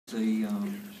the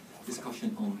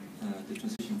discussion on the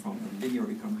transition from a linear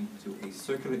economy to a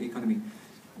circular economy,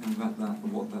 and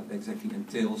what that exactly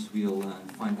entails we'll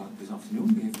find out this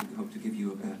afternoon. We hope to give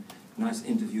you a nice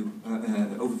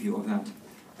overview of that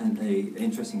and an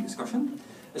interesting discussion.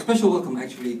 A special welcome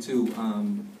actually to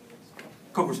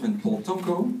Congressman Paul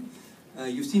Tonko.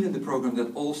 You've seen in the program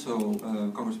that also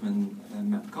Congressman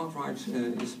Matt Cartwright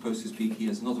is supposed to speak. He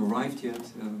has not arrived yet,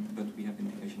 but we have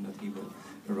indication that he will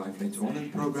arrive later on in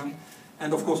the program.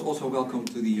 And of course also welcome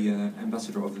to the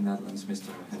Ambassador of the Netherlands,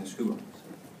 Mr. Henne Schuwer.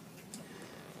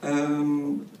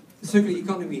 The circular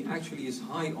economy actually is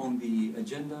high on the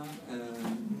agenda,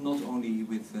 not only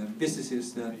with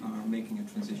businesses that are making a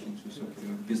transition to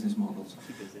circular business models,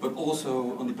 but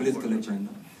also on the political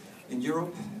agenda. In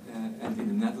Europe and in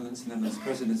the Netherlands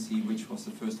Presidency, which was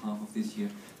the first half of this year,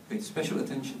 paid special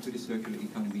attention to the circular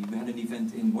economy. We had an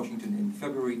event in Washington in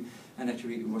February, and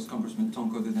actually it was Congressman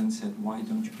Tonko that then said, why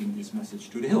don't you bring this message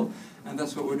to the Hill? And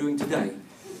that's what we're doing today.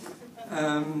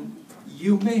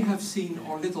 You may have seen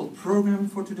our little program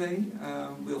for today.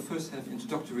 We'll first have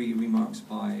introductory remarks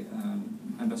by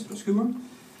Ambassador Schuwer,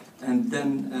 and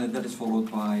then that is followed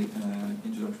by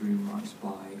introductory remarks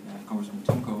by Congressman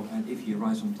Tonko, and if he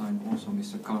arrives on time, also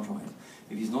Mr. Cartwright.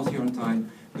 If he's not here on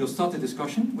time, we'll start the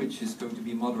discussion, which is going to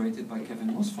be moderated by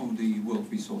Kevin Moss from the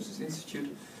World Resources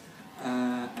Institute,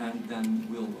 and then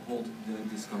we'll hold the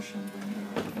discussion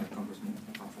when Congressman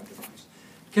Cartwright arrives.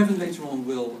 Kevin later on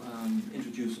will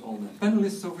introduce all the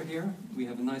panelists over here. We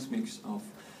have a nice mix of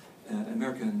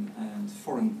American and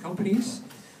foreign companies,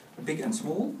 big and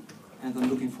small, and I'm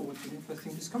looking forward to an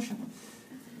interesting discussion.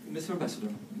 Mr.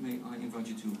 Ambassador, may I invite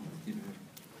you to give it.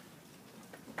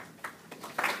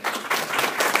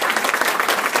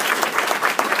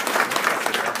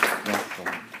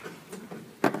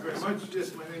 Thank you very much.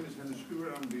 Yes, my name is Henne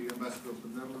Schuwer. I'm the Ambassador of the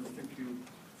Netherlands. Thank you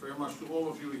very much to all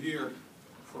of you here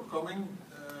for coming.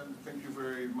 Thank you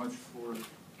very much for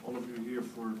all of you here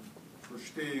for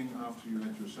staying after you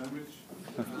had your sandwich.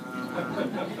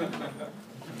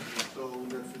 So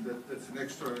that's an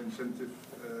extra incentive.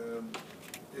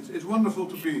 It's wonderful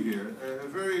to be here. A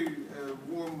very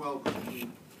warm welcome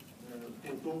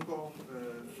to Paul Tonko,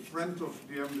 a friend of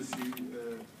the embassy.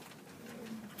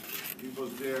 He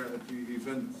was there at the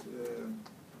event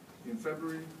in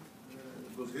February.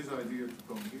 It was his idea to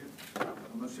come here.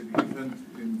 I must say the event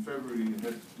in February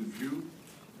had the view.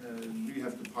 We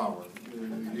have the power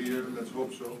here, let's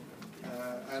hope so.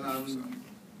 And I'm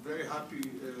very happy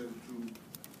to,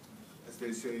 as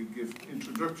they say, give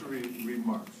introductory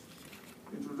remarks.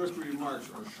 Introductory remarks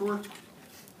are short,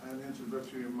 and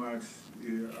introductory remarks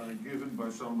are given by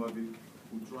somebody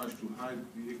who tries to hide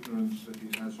the ignorance that he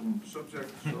has on the subject.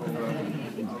 So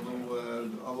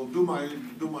I will do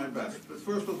my best. But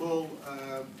first of all,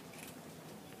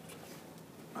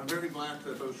 I'm very glad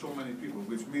that there are so many people,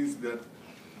 which means that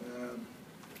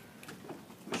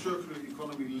the circular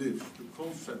economy lives, the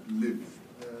concept lives,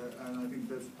 and I think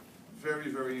that's very,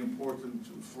 very important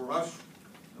for us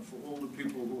and for all the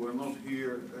people who are not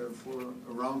here for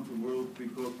around the world,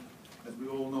 because as we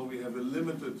all know, we have a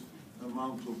limited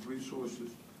amount of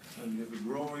resources and we have a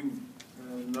growing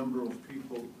number of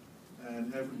people,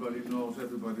 and everybody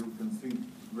who can think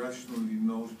rationally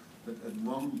knows that at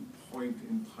one point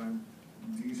in time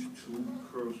these two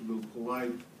curves will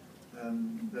collide,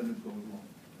 and then it goes wrong.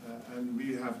 And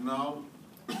we have now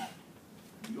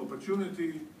the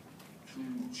opportunity to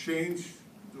change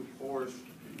the course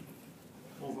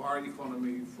of our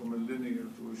economy from a linear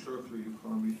to a circular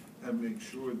economy and make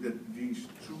sure that these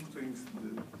two things,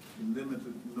 the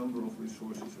limited number of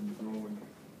resources and the growing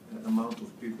amount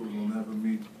of people, will never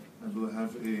meet and will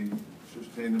have a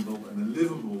sustainable and a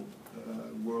livable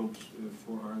world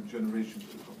for our generations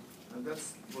to come. And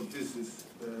that's what this is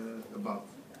about.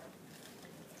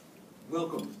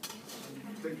 Welcome.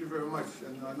 Thank you very much.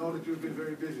 And I know that you've been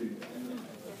very busy. And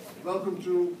welcome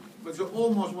to what I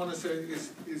almost want to say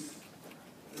is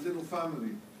a little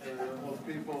family of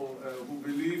people who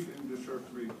believe in the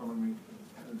circular economy,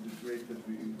 and it's great that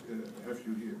we have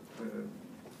you here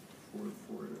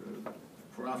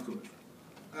for afterwards.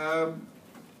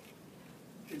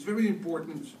 It's very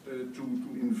important to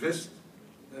invest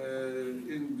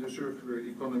in the circular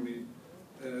economy,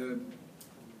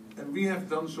 and we have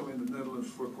done so in the Netherlands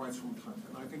for quite some time,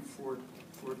 and I think for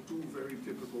two very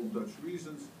typical Dutch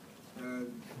reasons.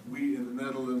 We in the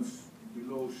Netherlands,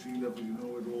 below sea level, you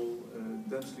know it all,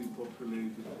 densely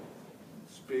populated,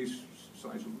 space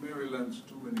size of Maryland,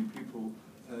 too many people.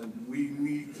 We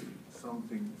need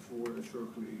something for a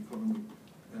circular economy,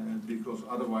 because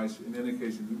otherwise, in any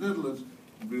case in the Netherlands,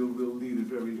 we'll lead a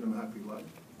very unhappy life.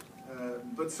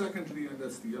 But secondly, and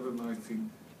that's the other nice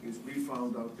thing, is we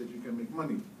found out that you can make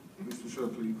money with the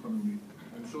circular economy.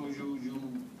 And so you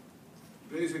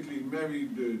basically marry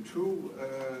the two,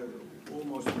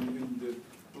 almost in the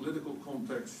political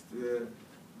context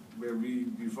where we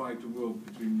divide the world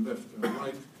between left and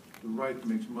right. The right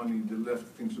makes money, the left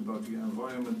thinks about the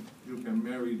environment. You can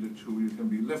marry the two, you can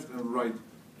be left and right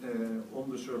on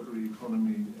the circular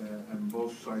economy, and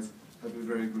both sides have a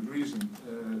very good reason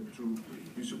to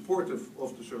be supportive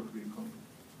of the circular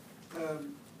economy.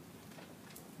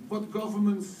 What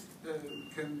governments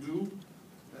can do,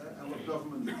 and what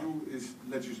governments do is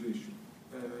legislation.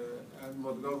 And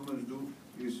what governments do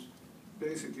is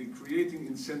basically creating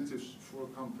incentives for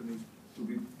companies to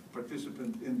be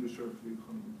participant in the circular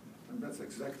economy. And that's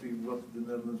exactly what the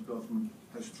Netherlands government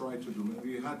has tried to do. And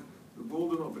we had the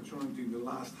golden opportunity the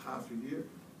last half a year.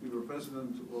 We were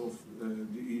president of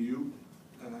the EU,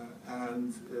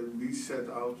 and we set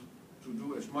out to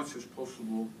do as much as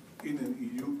possible in an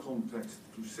EU context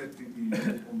to set the EU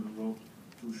on the road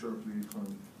to circular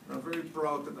economy. And I'm very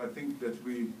proud that I think that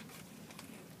we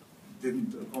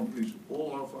didn't accomplish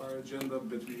all of our agenda,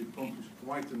 but we accomplished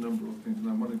quite a number of things. And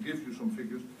I want to give you some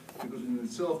figures because in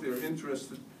itself they are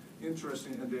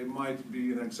interesting, and they might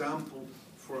be an example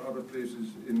for other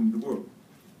places in the world.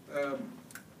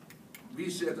 We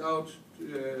set out,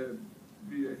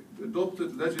 we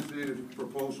adopted legislative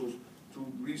proposals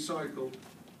to recycle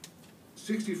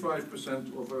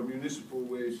 65% of our municipal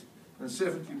waste and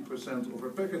 17% of our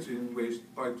packaging waste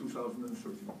by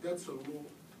 2030. That's a law.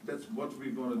 That's what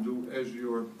we're going to do as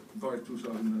Europe by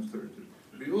 2030.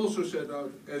 We also set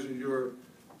out as a Europe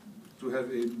to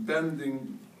have a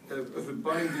binding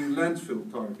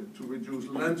landfill target to reduce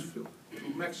landfill to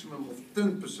a maximum of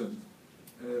 10%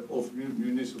 of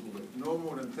municipal waste. No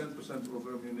more than 10% of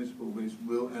our municipal waste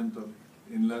will end up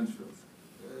in landfills.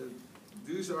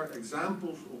 These are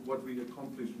examples of what we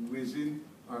accomplished within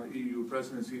our EU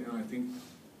presidency, and I think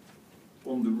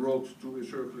on the road to a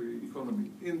circular economy.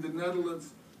 In the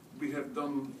Netherlands, we have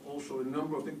done also a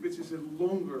number of things, which is a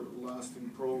longer lasting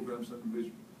programs and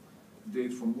which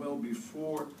date from well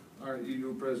before our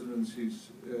EU presidencies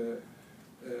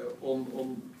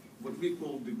on what we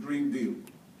call the Green Deal.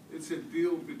 It's a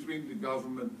deal between the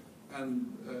government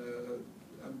and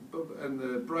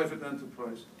private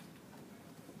enterprise.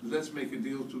 Let's make a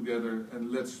deal together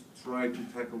and let's try to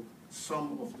tackle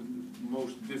some of the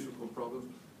most difficult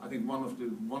problems. I think one of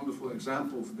the wonderful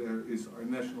examples there is our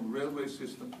national railway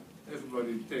system.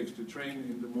 Everybody takes the train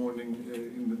in the morning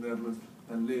in the Netherlands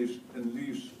and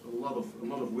leaves a lot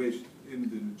of waste in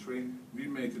the train. We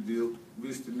made a deal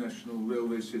with the national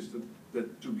railway system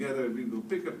that together we will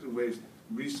pick up the waste,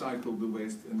 recycle the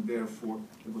waste, and therefore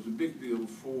it was a big deal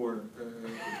for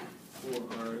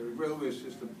our railway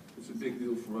system. It's a big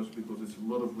deal for us because it's a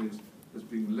lot of waste that's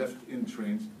being left in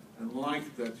trains, and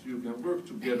like that you can work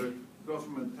together,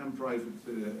 government and private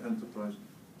enterprise,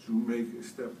 to make a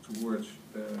step towards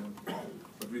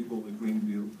what we call the Green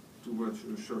Deal, towards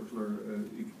a circular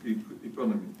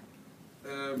economy.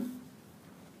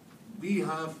 We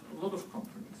have a lot of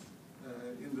companies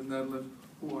in the Netherlands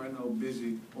who are now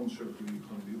busy on circular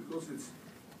economy because it's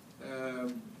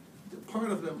part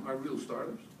of them are real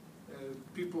startups,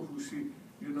 people who see,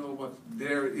 you know what,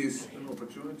 there is an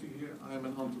opportunity here. I'm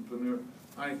an entrepreneur.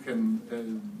 I can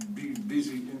be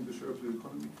busy in the circular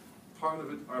economy. Part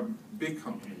of it are big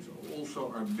companies,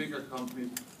 also our bigger companies,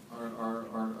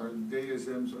 our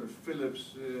DSMs, our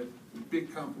Philips,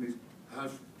 big companies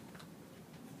have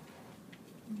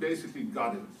basically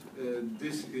got it.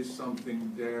 This is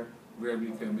something there where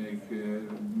we can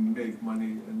make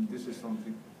money, and this is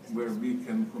something where we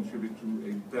can contribute to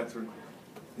a better,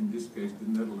 in this case,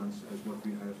 the Netherlands, as what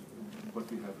we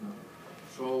have now.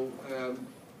 So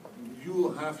you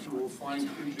will have to find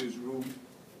in this room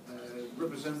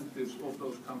representatives of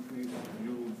those companies.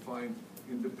 You will find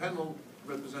in the panel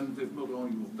representatives not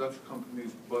only of Dutch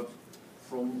companies, but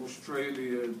from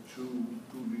Australia to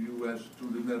the US, to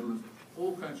the Netherlands,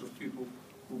 all kinds of people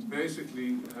who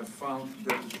basically have found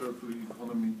that the circular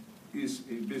economy is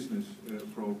a business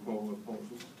proposal,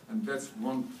 and that's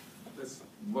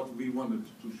what we wanted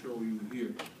to show you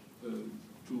here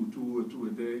to a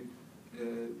day.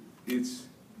 It's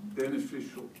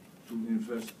beneficial to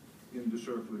invest in the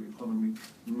circular economy,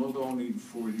 not only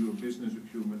for your business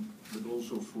acumen, but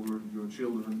also for your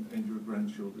children and your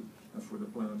grandchildren, and for the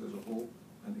planet as a whole.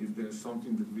 And if there's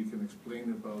something that we can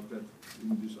explain about that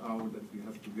in this hour that we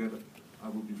have together, I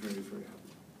will be very, very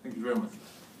happy. Thank you very much.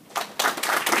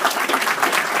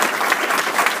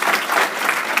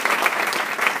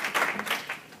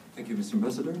 Thank you, Mr.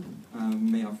 Ambassador.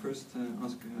 May I first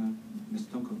ask Mr.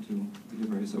 Tonko to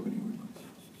deliver his opening remarks?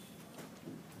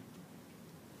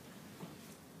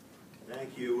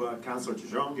 Thank you, Councilor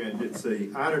Tjong, and it's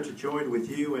an honor to join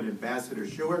with you and Ambassador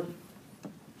Schuwer,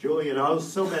 Julie, and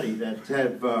so many that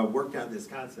have worked on this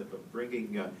concept of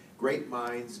bringing great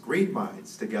minds, green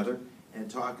minds together and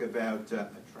talk about a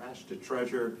trash to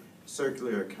treasure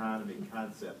circular economy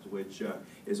concept, which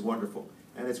is wonderful.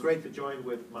 And it's great to join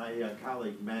with my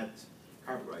colleague Matt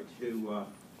Cartwright, who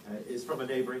is from a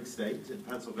neighboring state in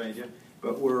Pennsylvania,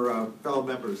 but we're fellow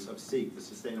members of SEEK, the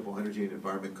Sustainable Energy and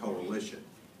Environment Coalition.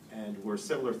 And we're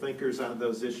similar thinkers on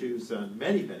those issues, on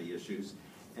many, many issues.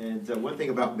 And one thing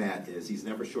about Matt is he's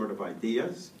never short of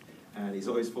ideas, and he's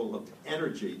always full of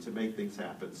energy to make things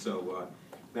happen. So,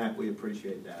 Matt, we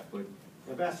appreciate that. But,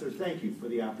 Ambassador, thank you for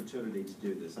the opportunity to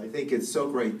do this. I think it's so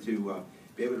great to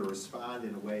be able to respond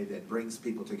in a way that brings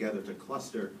people together to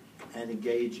cluster and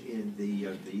engage in the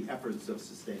efforts of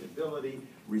sustainability,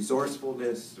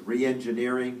 resourcefulness,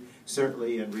 re-engineering,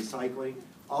 certainly, and recycling.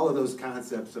 All of those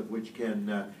concepts of which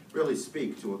can really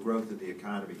speak to a growth of the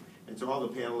economy. And to all the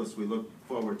panelists, we look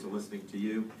forward to listening to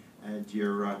you and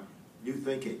your new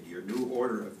thinking, your new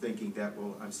order of thinking that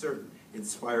will, I'm certain,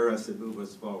 inspire us and move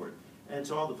us forward. And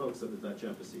to all the folks at the Dutch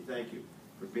Embassy, thank you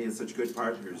for being such good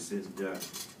partners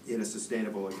in a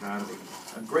sustainable economy.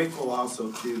 I'm grateful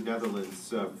also to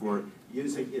Netherlands for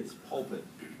using its pulpit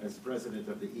as president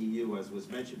of the EU, as was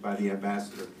mentioned by the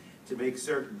ambassador, to make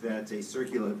certain that a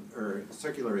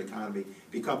circular economy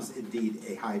becomes indeed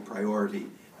a high priority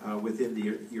within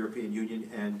the European Union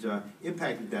and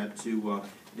impacting that to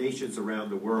nations around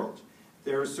the world.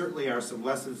 There certainly are some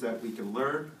lessons that we can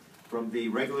learn from the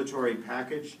regulatory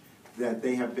package that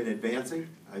they have been advancing.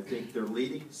 I think they're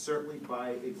leading, certainly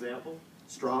by example,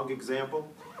 strong example.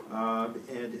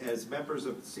 And as members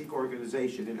of the SEEK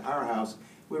organization in our house,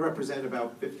 we represent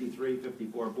about 53,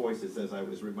 54 voices, as I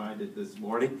was reminded this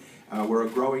morning. We're a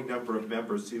growing number of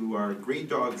members who are green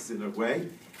dogs in a way,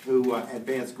 who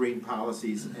advance green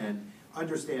policies and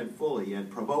understand fully and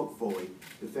promote fully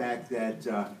the fact that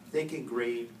thinking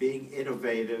green, being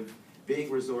innovative,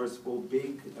 being resourceful,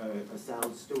 being a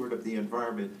sound steward of the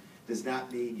environment does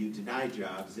not mean you deny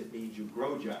jobs. It means you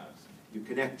grow jobs. You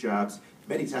connect jobs,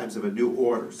 many times of a new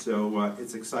order. So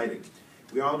it's exciting.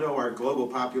 We all know our global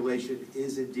population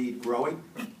is indeed growing.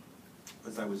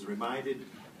 As I was reminded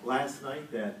last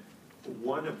night that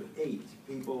 1 of 8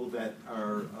 people that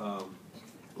are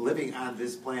living on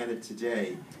this planet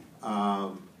today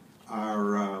what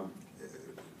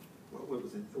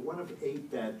was it? 1 of 8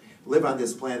 that live on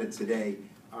this planet today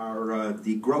are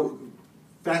the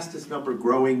fastest number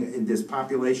growing in this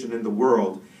population in the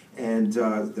world. And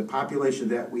the population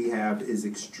that we have is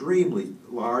extremely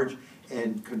large,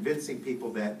 and convincing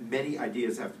people that many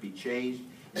ideas have to be changed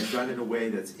and done in a way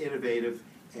that's innovative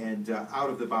and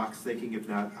out-of-the-box thinking, if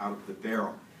not out of the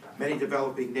barrel. Many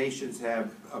developing nations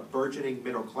have a burgeoning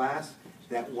middle class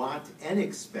that want and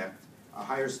expect a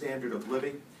higher standard of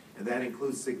living, and that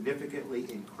includes significantly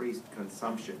increased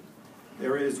consumption.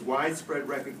 There is widespread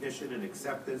recognition and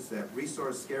acceptance that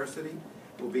resource scarcity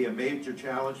will be a major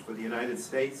challenge for the United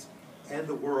States and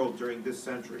the world during this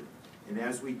century. And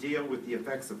as we deal with the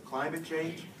effects of climate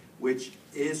change, which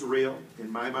is real in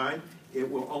my mind, it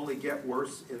will only get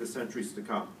worse in the centuries to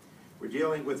come. We're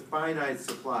dealing with finite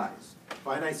supplies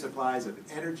of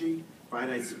energy,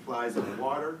 finite supplies of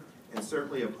water, and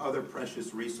certainly of other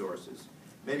precious resources.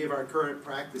 Many of our current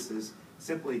practices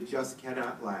simply just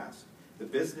cannot last. The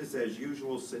business as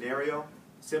usual scenario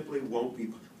simply won't be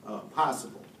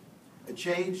possible. A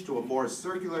change to a more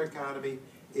circular economy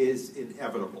is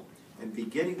inevitable. And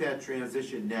beginning that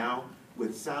transition now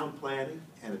with sound planning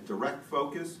and a direct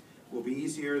focus will be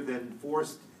easier than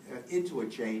forced into a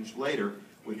change later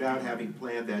without having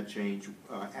planned that change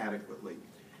adequately.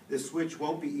 This switch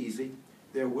won't be easy.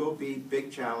 There will be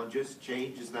big challenges.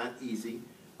 Change is not easy,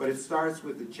 but it starts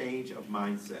with the change of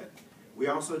mindset. We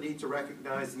also need to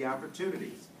recognize the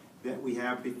opportunities that we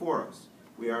have before us.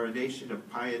 We are a nation of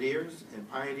pioneers, and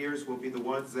pioneers will be the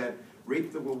ones that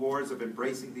reap the rewards of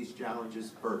embracing these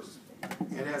challenges first.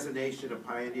 And as a nation of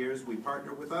pioneers, we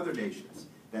partner with other nations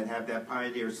that have that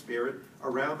pioneer spirit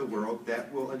around the world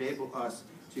that will enable us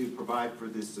to provide for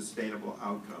this sustainable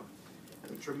outcome.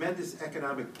 The tremendous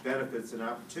economic benefits and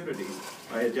opportunities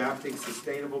by adopting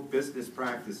sustainable business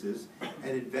practices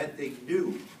and inventing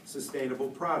new sustainable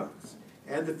products.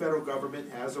 And the federal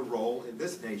government has a role in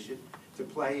this nation to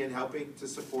play in helping to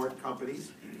support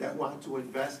companies that want to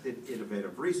invest in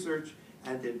innovative research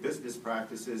and in business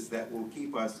practices that will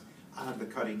keep us on the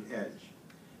cutting edge.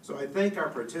 So I thank our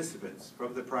participants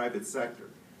from the private sector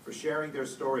for sharing their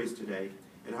stories today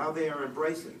and how they are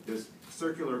embracing this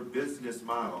circular business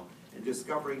model and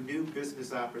discovering new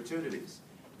business opportunities.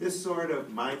 This sort of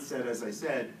mindset, as I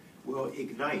said, will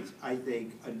ignite, I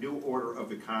think, a new order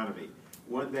of economy,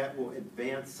 one that will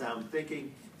advance sound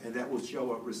thinking and that will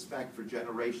show a respect for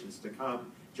generations to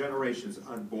come, generations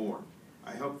unborn.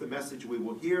 I hope the message we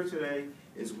will hear today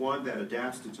is one that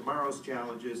adapts to tomorrow's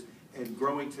challenges and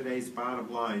growing today's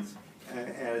bottom lines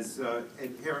as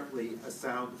inherently a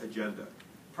sound agenda.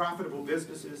 Profitable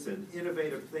businesses and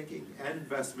innovative thinking and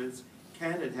investments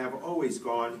can and have always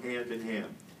gone hand in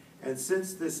hand. And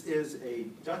since this is a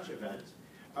Dutch event,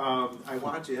 I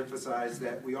want to emphasize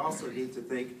that we also need to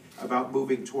think about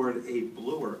moving toward a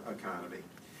bluer economy.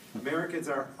 Americans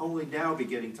are only now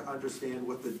beginning to understand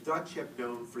what the Dutch have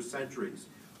known for centuries.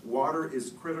 Water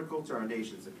is critical to our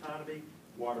nation's economy.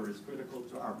 Water is critical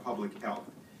to our public health.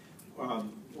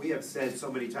 We have said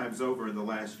so many times over in the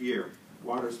last year,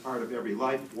 water is part of every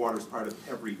life, water is part of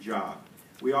every job.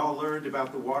 We all learned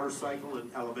about the water cycle in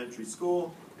elementary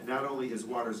school, and not only is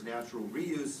water's natural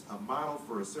reuse a model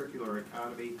for a circular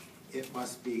economy, it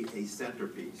must be a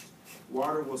centerpiece.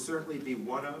 Water will certainly be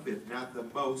one of, if not the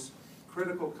most,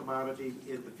 critical commodity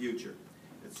in the future.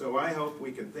 And so I hope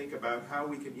we can think about how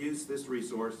we can use this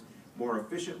resource more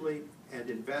efficiently and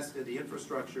invest in the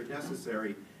infrastructure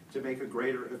necessary to make a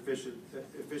greater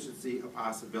efficiency a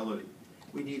possibility.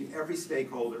 We need every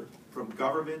stakeholder, from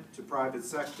government to private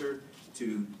sector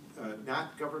to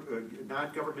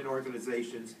non-government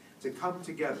organizations, to come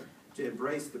together to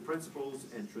embrace the principles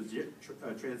and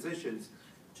transitions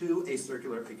to a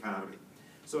circular economy.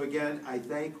 So again, I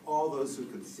thank all those who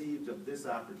conceived of this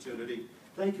opportunity.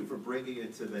 Thank you for bringing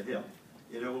it to the Hill.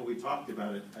 You know, when we talked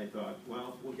about it, I thought,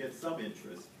 well, we'll get some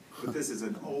interest, but this is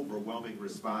an overwhelming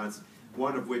response,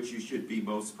 one of which you should be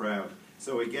most proud.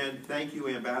 So again, thank you,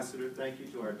 Ambassador. Thank you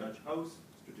to our Dutch host,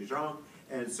 Mr. De Jong,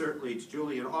 and certainly to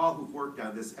Julie and all who've worked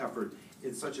on this effort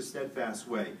in such a steadfast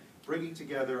way, bringing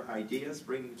together ideas,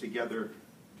 bringing together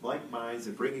like minds,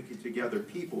 and bringing together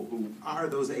people who are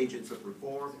those agents of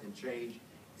reform and change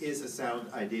is a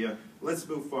sound idea. Let's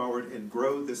move forward and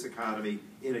grow this economy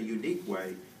in a unique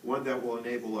way, one that will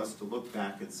enable us to look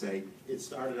back and say, it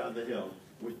started on the Hill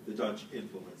with the Dutch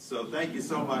influence. So thank you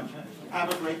so much.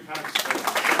 Have a great conference.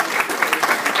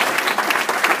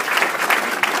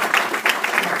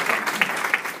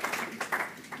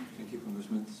 Thank you,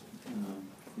 Congressman,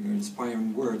 for your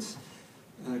inspiring words.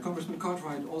 Congressman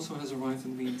Cartwright also has arrived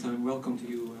in the meantime. Welcome to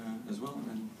you as well,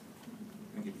 and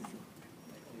I give you the floor.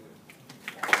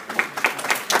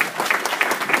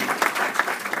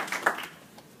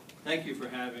 Thank you for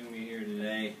having me here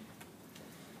today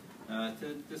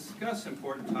to discuss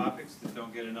important topics that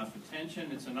don't get enough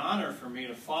attention. It's an honor for me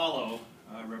to follow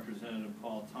Representative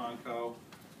Paul Tonko,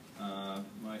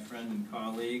 my friend and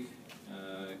colleague.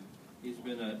 He's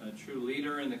been a true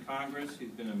leader in the Congress. He's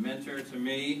been a mentor to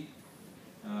me.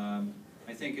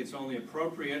 I think it's only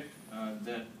appropriate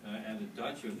that at a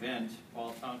Dutch event,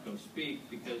 Paul Tonko speak,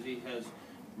 because he has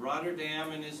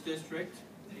Rotterdam in his district,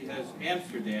 he has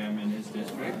Amsterdam in his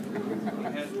district, he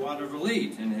has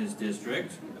Watervliet in his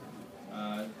district,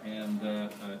 and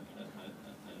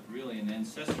really an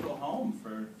ancestral home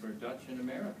for Dutch in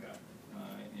America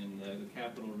in the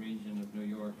capital region of New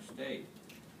York State.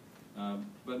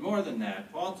 But more than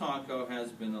that, Paul Tonko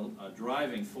has been a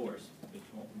driving force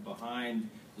behind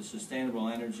the Sustainable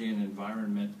Energy and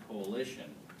Environment Coalition,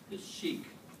 the SHEIC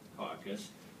caucus,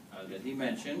 that he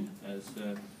mentioned, as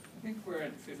I think we're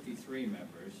at 53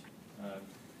 members.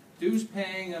 Dues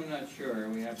paying, I'm not sure.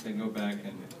 We have to go back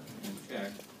and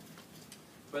check.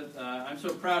 But I'm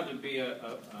so proud to be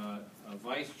a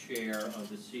vice chair of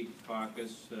the SHEIC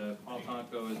caucus. Paul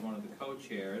Tonko is one of the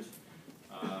co-chairs.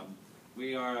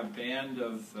 We are a band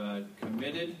of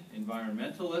committed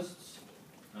environmentalists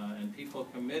and people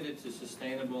committed to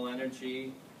sustainable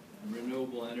energy and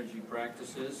renewable energy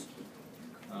practices.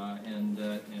 And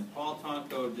Paul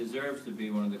Tonko deserves to be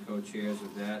one of the co-chairs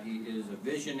of that. He is a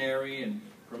visionary in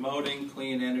promoting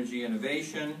clean energy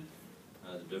innovation,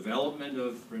 the development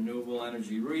of renewable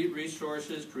energy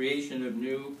resources, creation of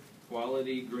new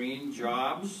quality green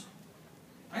jobs.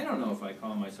 I don't know if I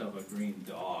call myself a green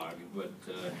dog, but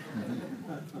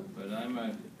I'm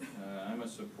a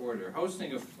supporter.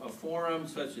 Hosting a forum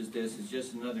such as this is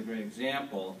just another great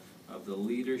example of the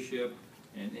leadership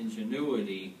and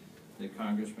ingenuity that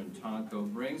Congressman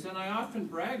Tonko brings, and I often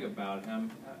brag about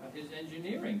him, his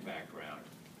engineering background.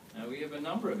 We have a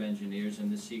number of engineers in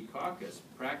the SHEIC caucus,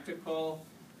 practical,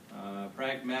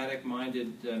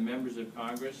 pragmatic-minded members of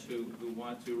Congress who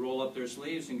want to roll up their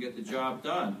sleeves and get the job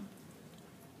done.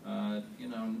 You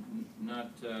know,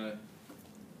 not the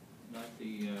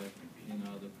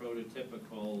the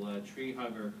prototypical tree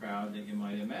hugger crowd that you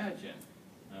might imagine.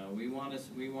 We want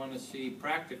to see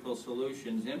practical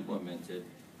solutions implemented.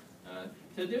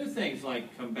 to do things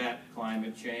like combat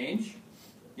climate change.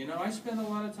 You know, I spend a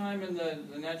lot of time in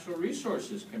the Natural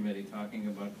Resources Committee talking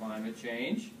about climate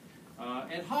change,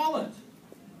 and Holland.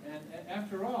 And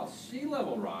after all, sea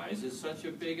level rise is such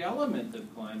a big element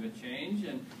of climate change,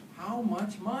 and how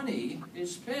much money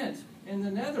is spent in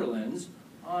the Netherlands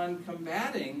on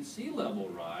combating sea level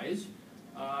rise,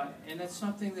 and that's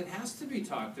something that has to be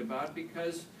talked about,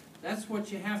 because that's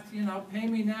what you have to, you know, pay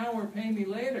me now or pay me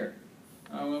later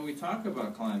when we talk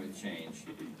about climate change.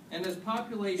 And as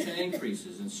population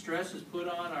increases and stress is put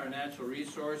on our natural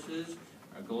resources,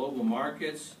 our global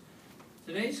markets,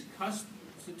 today's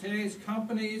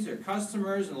companies, their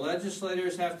customers, and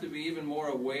legislators have to be even more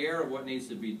aware of what needs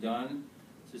to be done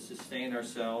to sustain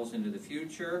ourselves into the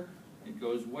future. It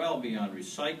goes well beyond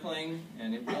recycling,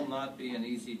 and it will not be an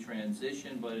easy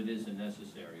transition, but it is a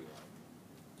necessary one.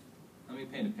 Let me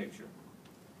paint a picture.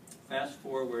 Fast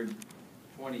forward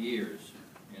 20 years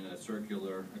in a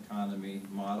circular economy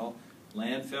model.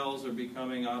 Landfills are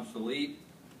becoming obsolete.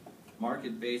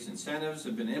 Market-based incentives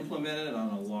have been implemented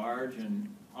on a large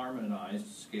and harmonized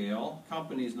scale.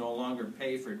 Companies no longer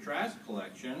pay for trash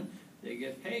collection, they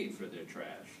get paid for their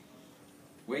trash.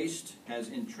 Waste has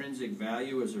intrinsic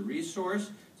value as a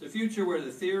resource. It's a future where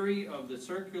the theory of the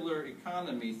circular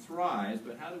economy thrives,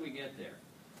 but how do we get there?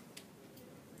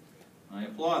 I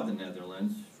applaud the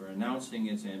Netherlands for announcing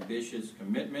its ambitious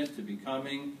commitment to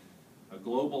becoming a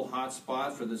global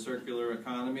hotspot for the circular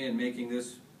economy and making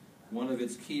this one of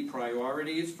its key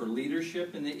priorities for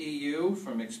leadership in the EU,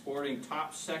 from exporting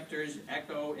top sectors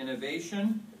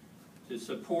eco-innovation to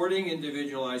supporting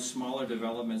individualized smaller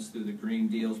developments through the Green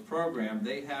Deals program.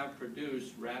 They have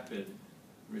produced rapid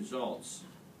results.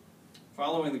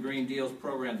 Following the Green Deals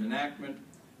program's enactment,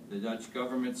 the Dutch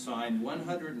government signed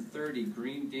 130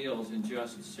 Green Deals in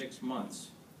just 6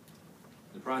 months.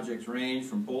 The projects range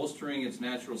from bolstering its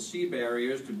natural sea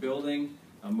barriers to building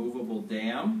a movable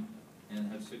dam, and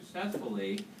have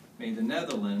successfully made the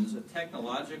Netherlands a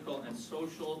technological and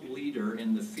social leader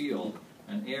in the field,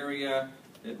 an area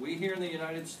that we here in the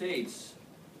United States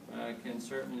can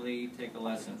certainly take a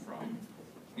lesson from.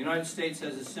 The United States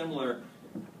has a similar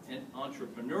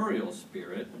entrepreneurial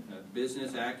spirit,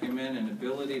 business acumen, and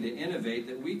ability to innovate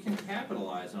that we can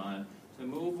capitalize on to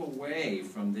move away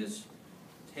from this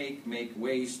take, make,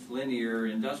 waste, linear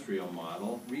industrial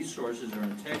model. Resources are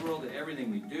integral to everything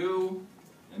we do.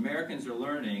 Americans are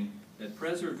learning that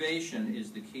preservation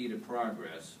is the key to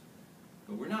progress,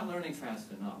 but we're not learning fast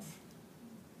enough.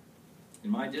 In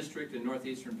my district in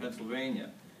northeastern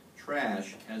Pennsylvania,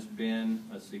 trash has been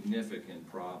a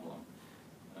significant problem.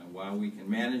 While we can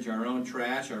manage our own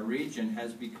trash, our region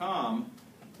has become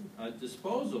a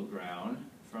disposal ground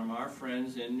from our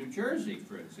friends in New Jersey,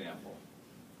 for example.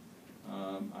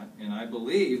 And I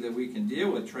believe that we can deal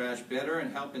with trash better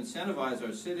and help incentivize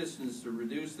our citizens to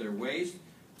reduce their waste.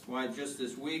 That's why just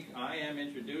this week I am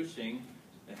introducing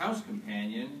the House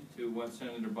companion to what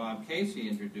Senator Bob Casey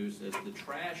introduced as the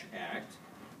Trash Act,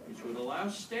 which would allow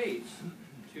states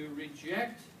to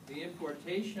reject the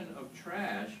importation of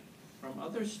trash from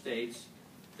other states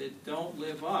that don't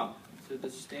live up to the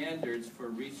standards for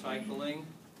recycling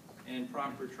and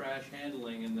proper trash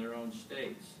handling in their own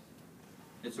states.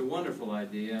 It's a wonderful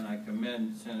idea, and I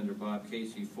commend Senator Bob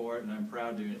Casey for it, and I'm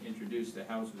proud to introduce the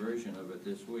House version of it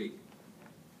this week.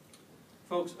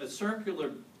 Folks, a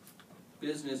circular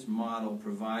business model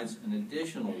provides an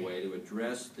additional way to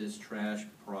address this trash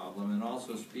problem and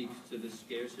also speaks to the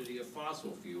scarcity of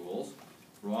fossil fuels,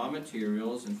 raw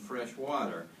materials, and fresh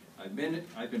water. I've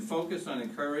been focused on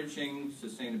encouraging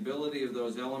sustainability of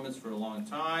those elements for a long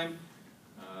time.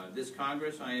 This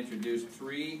Congress, I introduced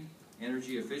 3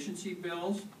 energy efficiency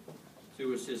bills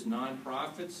to assist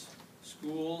nonprofits,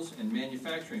 schools, and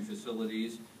manufacturing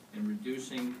facilities in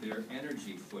reducing their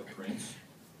energy footprints.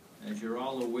 As you're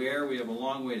all aware, we have a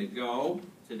long way to go.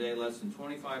 Today, less than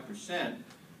 25%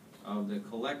 of the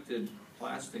collected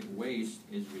plastic waste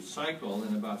is recycled,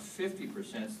 and about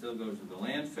 50% still goes to the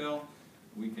landfill.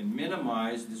 We can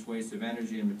minimize this waste of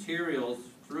energy and materials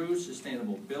through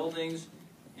sustainable buildings,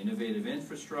 innovative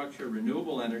infrastructure,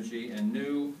 renewable energy, and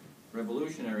new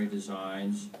revolutionary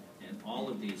designs, and all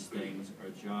of these things are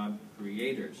job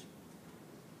creators.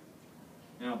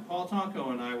 Now, Paul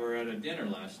Tonko and I were at a dinner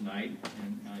last night,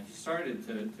 and I started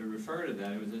to refer to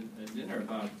that. It was a dinner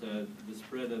about the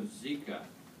spread of Zika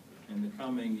and the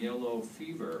coming yellow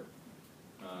fever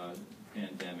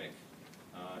pandemic.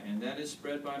 And that is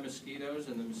spread by mosquitoes,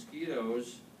 and the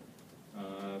mosquitoes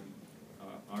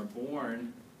are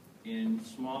born in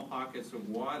small pockets of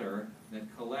water that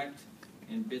collect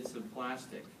in bits of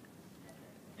plastic.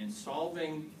 And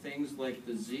solving things like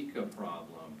the Zika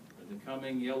problem, or the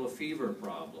coming yellow fever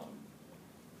problem,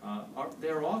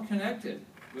 they're all connected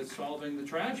with solving the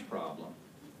trash problem.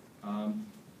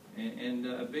 And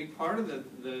a big part of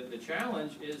the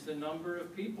challenge is the number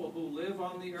of people who live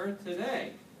on the earth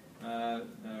today.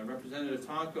 Representative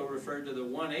Tonko referred to the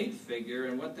 1/8 figure,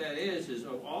 and what that is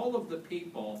of all of the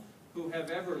people who have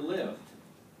ever lived,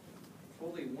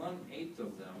 fully 1/8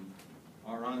 of them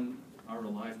are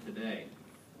alive today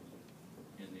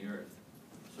in the earth.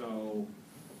 So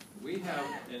we have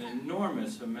an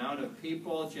enormous amount of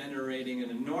people generating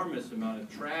an enormous amount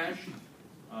of trash,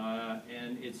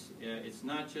 and it's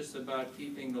not just about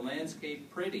keeping the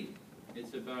landscape pretty,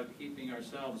 it's about keeping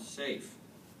ourselves safe.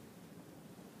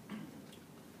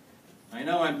 I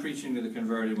know I'm preaching to the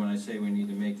converted when I say we need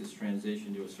to make this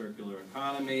transition to a circular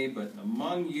economy, but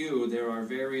among you there are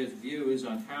various views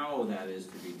on how that is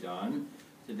to be done.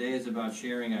 Today is about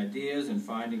sharing ideas and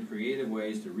finding creative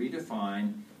ways to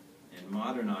redefine and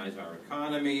modernize our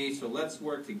economy. So let's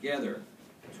work together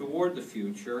toward the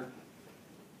future,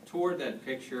 toward that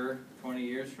picture 20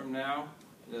 years from now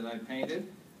that I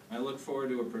painted. I look forward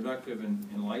to a productive and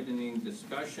enlightening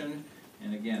discussion.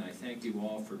 And again, I thank you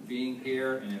all for being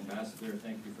here, and Ambassador,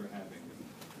 thank you for having me.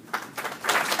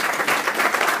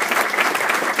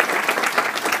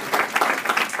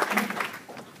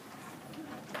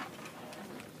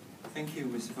 Thank you,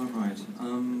 Mr. Cartwright.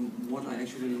 What I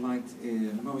actually liked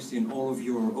most in all of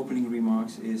your opening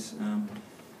remarks is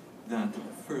that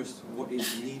first, what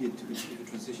is needed to achieve a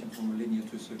transition from a linear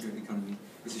to a circular economy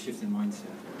is a shift in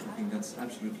mindset. I think that's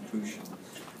absolutely crucial.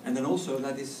 And then also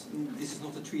that this is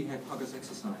not a tree huggers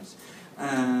exercise,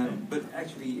 but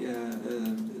actually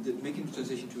making the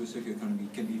transition to a circular economy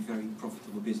can be very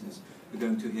profitable business. We're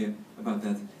going to hear about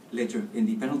that later in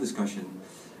the panel discussion.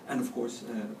 And of course,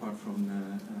 apart from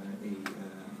a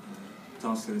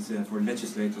task that is for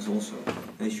legislators also,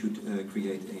 they should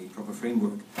create a proper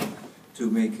framework to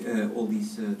make all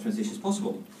these transitions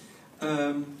possible.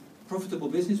 Profitable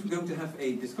business, we're going to have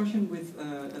a discussion with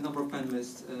a number of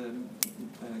panelists.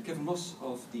 Kevin Moss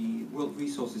of the World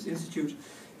Resources Institute.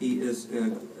 He is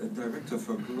a director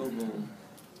for global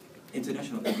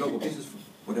business,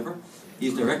 whatever. He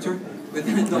is director with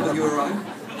WRI.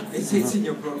 It's in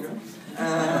your program.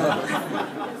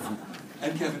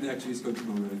 And Kevin actually is going to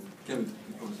moderate. Kevin, the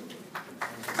floor is yours.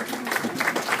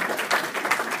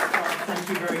 Thank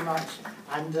you very much.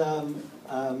 And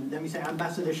let me say,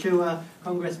 Ambassador Schuwer,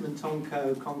 Congressman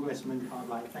Tonko, Congressman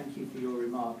Cartwright, thank you for your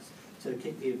remarks to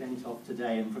kick the event off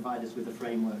today and provide us with a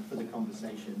framework for the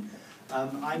conversation.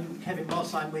 I'm Kevin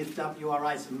Moss, I'm with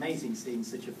WRI. It's amazing seeing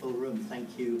such a full room.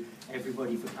 Thank you,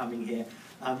 everybody, for coming here.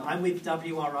 I'm with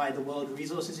WRI, the World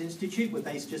Resources Institute. We're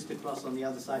based just across on the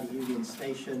other side of Union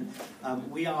Station.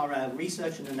 We are a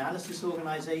research and analysis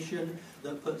organization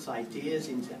that puts ideas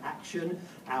into action.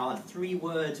 Our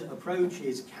three-word approach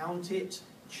is count it,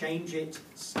 change it,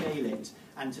 scale it.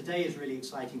 And today is really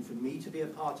exciting for me to be a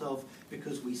part of,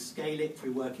 because we scale it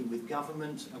through working with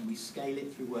government, and we scale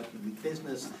it through working with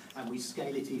business, and we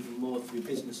scale it even more through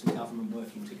business and government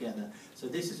working together. So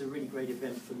this is a really great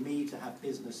event for me to have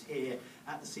business here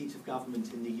at the seat of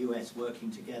government in the US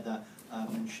working together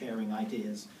and sharing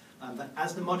ideas. But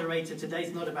as the moderator,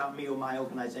 today's not about me or my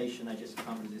organisation. I just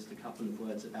can't resist a couple of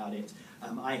words about it.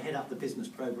 I head up the business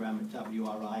programme at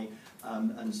WRI,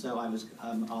 and so I was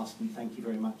asked, and thank you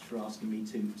very much for asking me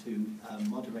to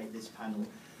moderate this panel.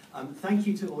 Thank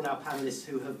you to all our panellists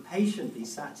who have patiently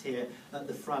sat here at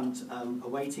the front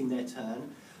awaiting their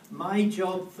turn. My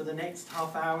job for the next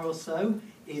half hour or so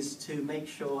is to make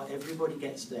sure everybody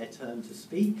gets their turn to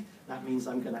speak. That means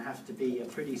I'm going to have to be a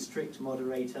pretty strict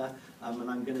moderator, and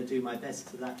I'm going to do my best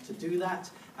to do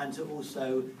that, and to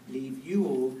also leave you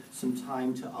all some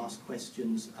time to ask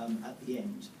questions at the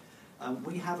end.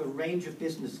 We have a range of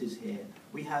businesses here.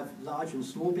 We have large and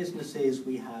small businesses,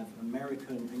 we have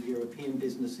American and European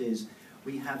businesses,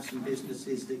 we have some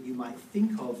businesses that you might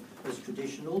think of as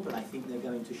traditional, but I think they're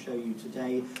going to show you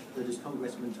today that, as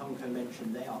Congressman Tonko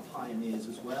mentioned, they are pioneers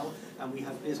as well, and we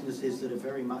have businesses that are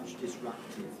very much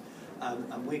disruptive.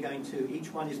 And we're going to,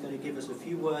 each one is going to give us a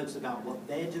few words about what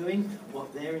they're doing,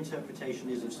 what their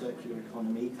interpretation is of circular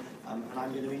economy, and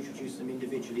I'm going to introduce them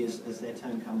individually as their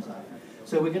turn comes up.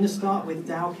 So we're going to start with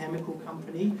Dow Chemical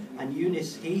Company and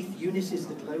Eunice Heath. Eunice is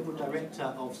the Global Director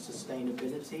of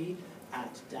Sustainability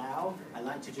at Dow. I'd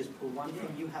like to just pull one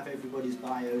thing. You have everybody's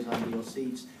bios under your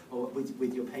seats or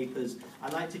with your papers.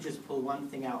 I'd like to just pull one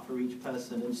thing out for each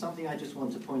person, and something I just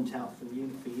want to point out for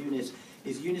Eunice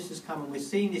is Eunice has come, and we're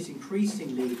seeing this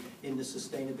increasingly in the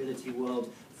sustainability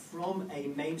world, from a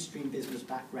mainstream business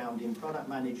background in product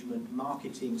management,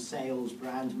 marketing, sales,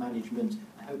 brand management,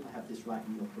 I hope I have this right,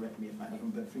 and you'll correct me if I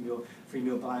haven't, but from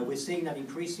your bio, we're seeing that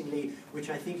increasingly, which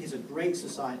I think is a great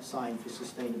sign for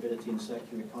sustainability and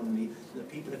circular economy,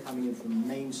 that people are coming in from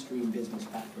mainstream business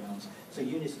backgrounds. So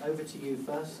Eunice, over to you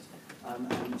first,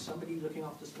 and somebody looking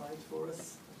after slides for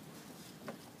us.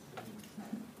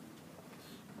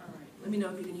 Let me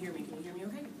know if you can hear me. Can you hear me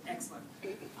okay? Excellent.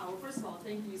 Well, first of all,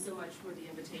 thank you so much for the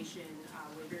invitation.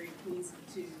 We're very pleased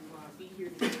to be here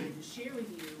today to share with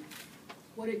you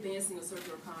what advancing a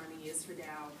circular economy is for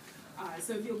Dow.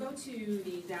 So if you'll go to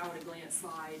the Dow at a glance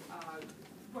slide,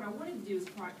 what I wanted to do is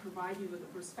provide you with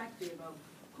a perspective of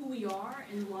who we are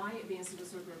and why advancing the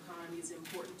circular economy is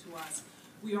important to us.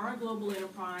 We are a global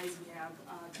enterprise. We have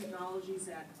technologies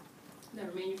that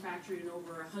are manufactured in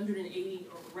over 180,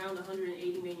 or around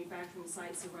 180 manufacturing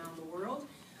sites around the world.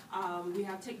 We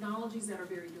have technologies that are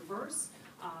very diverse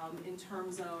in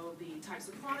terms of the types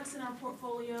of products in our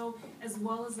portfolio, as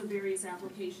well as the various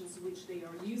applications which they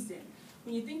are used in.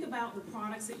 When you think about the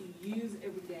products that you use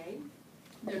every day,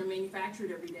 that are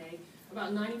manufactured every day,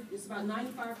 about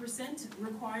 95%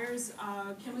 requires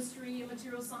chemistry and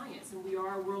material science, and we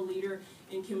are a world leader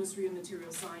in chemistry and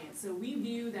material science. So we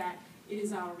view that it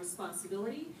is our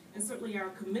responsibility and certainly our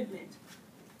commitment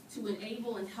to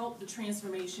enable and help the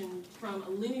transformation from a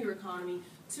linear economy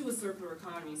to a circular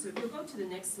economy. So if you'll go to the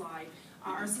next slide,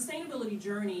 our sustainability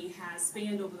journey has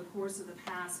spanned over the course of the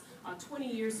past 20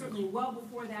 years, certainly well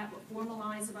before that, but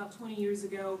formalized about 20 years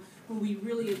ago, when we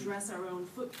really address our own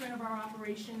footprint of our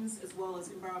operations, as well as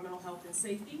environmental health and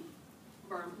safety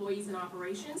of our employees and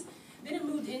operations. Then it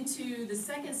moved into the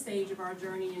second stage of our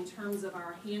journey in terms of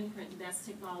our handprint, that's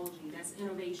technology, that's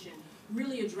innovation,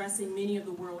 really addressing many of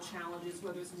the world challenges,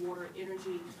 whether it's water,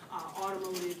 energy,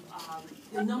 automotive,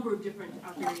 a number of different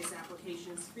various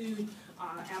applications, food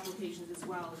applications as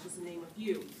well, just to name a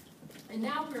few. And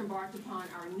now we're embarked upon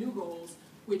our new goals,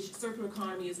 which circular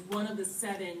economy is one of the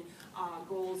 7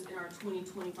 goals in our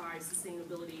 2025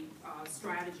 sustainability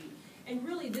strategy. And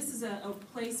really, this is a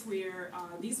place where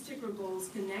these particular goals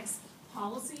connects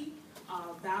policy,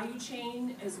 value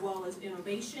chain, as well as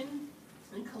innovation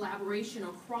and collaboration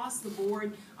across the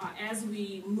board as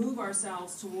we move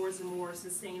ourselves towards a more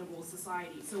sustainable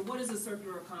society. So what is a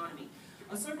circular economy?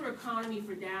 A circular economy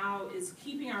for Dow is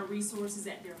keeping our resources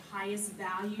at their highest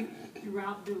value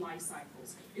throughout their life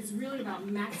cycles. It's really about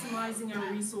maximizing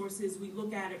our resources. We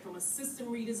look at it from a system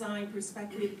redesign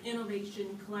perspective,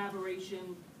 innovation,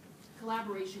 collaboration.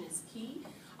 Collaboration is key.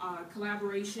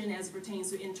 Collaboration as it pertains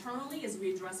to internally as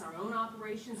we address our own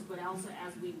operations, but also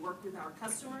as we work with our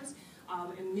customers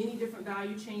in many different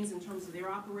value chains in terms of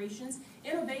their operations.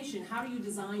 Innovation, how do you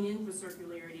design in for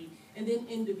circularity? And then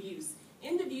end of use.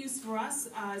 End of use for us,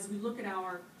 as we look at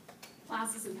our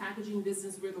plastics and packaging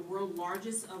business, we're the world's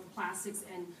largest of plastics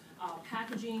and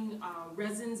packaging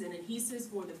resins and adhesives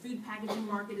for the food packaging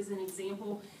market as an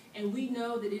example. And we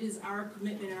know that it is our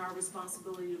commitment and our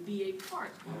responsibility to be a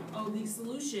part of the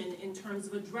solution in terms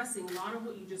of addressing a lot of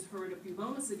what you just heard a few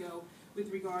moments ago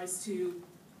with regards to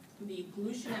the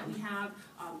pollution that we have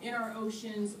in our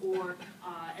oceans, or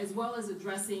as well as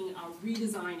addressing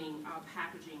redesigning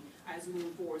packaging as we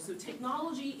move forward. So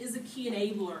technology is a key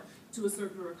enabler to a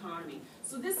circular economy.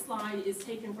 So this slide is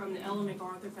taken from the Ellen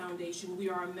MacArthur Foundation. We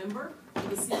are a member of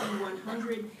the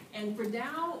CE100, and for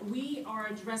Dow, we are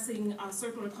addressing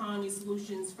circular economy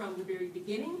solutions from the very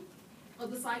beginning of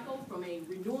the cycle. From a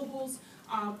renewables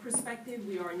perspective,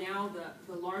 we are now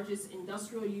the largest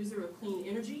industrial user of clean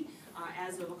energy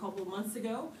as of a couple of months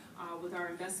ago with our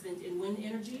investment in wind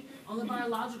energy. On the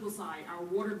biological side, our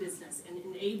water business and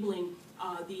enabling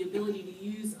the ability to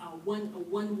use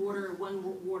one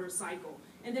water cycle.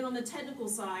 And then on the technical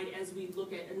side, as we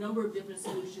look at a number of different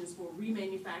solutions for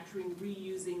remanufacturing,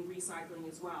 reusing, recycling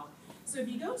as well. So if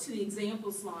you go to the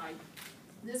example slide,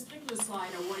 this particular slide,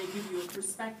 I want to give you a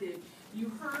perspective. You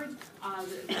heard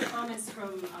the comments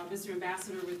from Mr.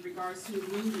 Ambassador with regards to the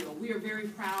Green Deal. We are very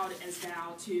proud as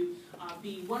Dow to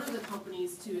be one of the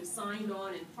companies to have signed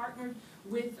on and partnered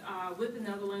with the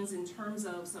Netherlands in terms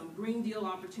of some Green Deal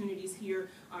opportunities here.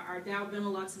 Our Dow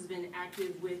Benelux has been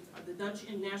active with the Dutch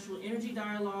National Energy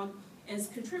Dialogue and has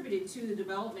contributed to the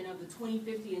development of the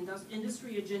 2050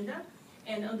 industry agenda.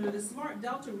 And under the Smart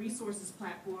Delta Resources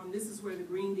platform, this is where the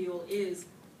Green Deal is.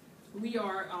 We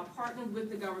are partnered with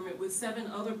the government with 7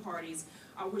 other parties,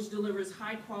 which delivers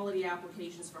high-quality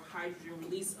applications for hydrogen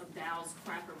release of Dow's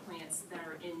cracker plants that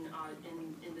are in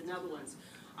the Netherlands.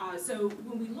 So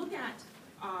when we look at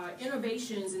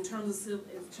innovations in terms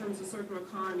of circular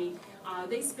economy,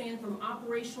 they span from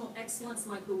operational excellence,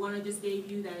 like the one I just gave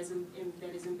you that is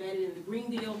embedded in the Green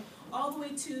Deal, all the way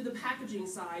to the packaging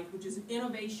side, which is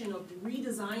innovation of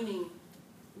redesigning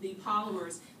the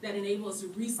polymers that enable us to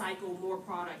recycle more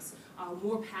products,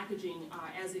 more packaging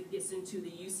as it gets into the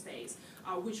use phase,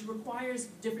 which requires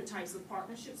different types of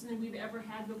partnerships than we've ever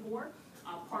had before.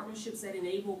 Partnerships that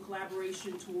enable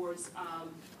collaboration towards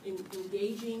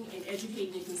engaging and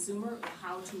educating the consumer of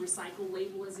how to recycle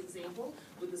label, as example,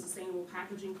 with the Sustainable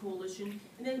Packaging Coalition.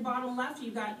 And then the bottom left,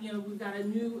 we've got a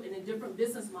new and a different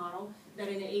business model that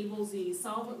enables the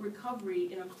solvent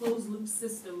recovery in a closed loop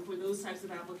system for those types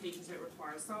of applications that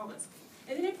require solvents.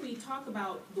 And then if we talk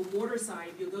about the water side,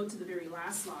 if you'll go to the very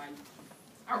last slide,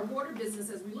 our water business,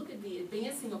 as we look at the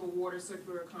advancing of a water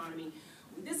circular economy,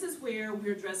 this is where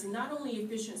we're addressing not only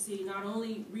efficiency, not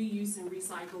only reuse and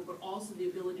recycle, but also the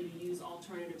ability to use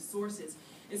alternative sources.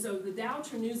 And so the Dow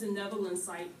Terneuzen Netherlands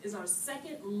site is our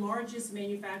second largest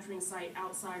manufacturing site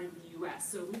outside of the U.S.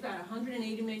 So we've got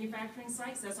 180 manufacturing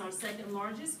sites. That's our second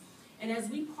largest. And as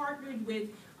we partnered with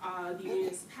the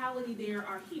municipality there,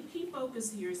 our key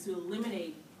focus here is to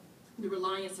eliminate the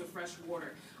reliance of fresh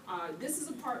water. This is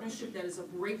a partnership that is a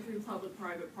breakthrough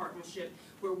public-private partnership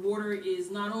where water is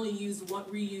not only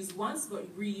reused once,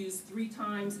 but reused 3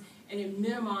 times, and it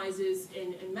minimizes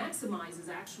and maximizes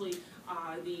actually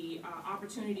the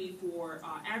opportunity for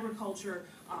agriculture,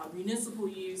 municipal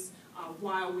use,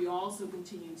 while we also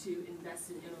continue to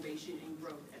invest in innovation and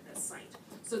growth at that site.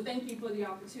 So thank you for the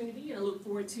opportunity, and I look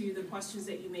forward to the questions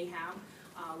that you may have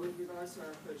with regards to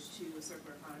our approach to the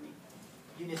circular economy.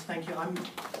 Eunice, thank you.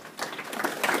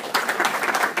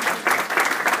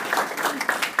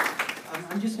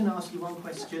 I'm just going to ask you one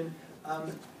question.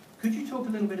 Could you talk a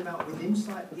little bit about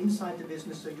inside the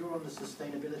business, so you're on the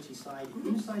sustainability side,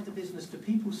 inside the business, do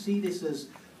people see this as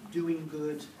doing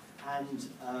good and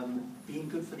being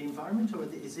good for the environment, or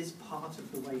is this part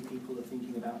of the way people are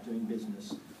thinking about doing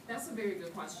business? That's a very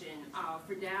good question.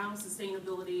 For Dow,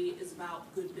 sustainability is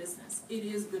about good business. It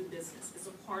is good business. It's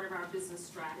a part of our business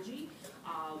strategy.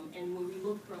 And when we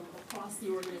look from across the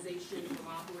organization, from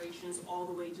operations all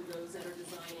the way to those that are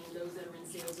designing, those that are in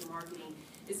sales and marketing,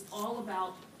 it's all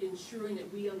about ensuring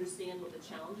that we understand what the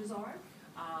challenges are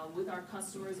with our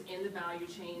customers and the value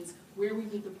chains, where we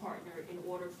need to partner in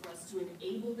order for us to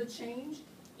enable the change,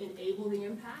 enable the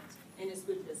impact, and it's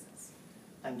good business.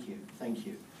 Thank you. Thank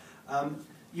you.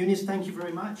 Eunice, thank you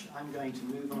very much. I'm going to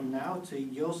move on now to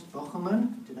Joost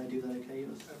Bocheman. Did I do that okay,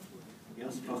 Joost? Absolutely.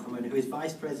 Joost Bocheman, who is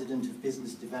Vice President of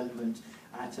Business Development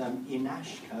at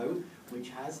Inashco, which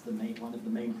has one of the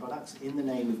main products in the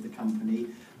name of the company.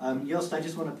 Joost, I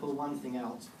just want to pull one thing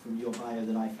out from your bio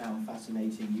that I found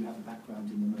fascinating. You have a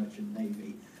background in the Merchant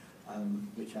Navy,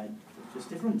 which just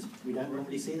different. We don't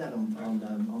normally see that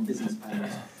on business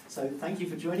panels. So thank you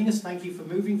for joining us. Thank you for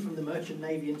moving from the Merchant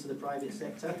Navy into the private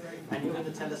sector. And you're going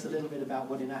to tell us a little bit about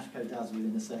what Inashco does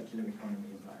within the circular economy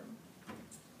environment.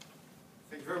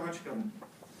 Thank you very much, Kevin.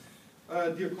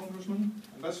 Dear Congressman,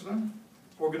 Ambassador,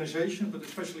 organization, but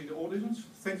especially the audience,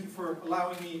 thank you for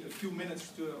allowing me a few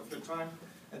minutes of your time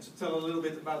and to tell a little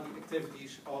bit about the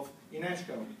activities of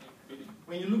Inashco.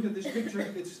 When you look at this picture,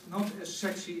 it's not as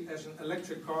sexy as an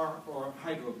electric car or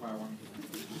hydropower.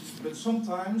 But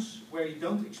sometimes, where you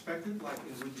don't expect it, like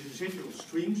in residual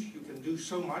streams, you can do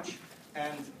so much.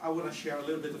 And I want to share a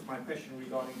little bit of my passion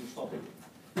regarding this topic.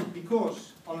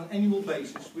 Because on an annual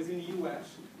basis, within the US,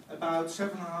 about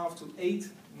 7.5 to 8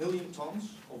 million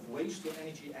tons of waste to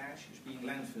energy ash is being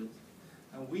landfilled.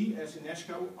 And we, as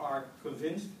Inashco, are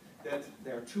convinced that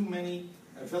there are too many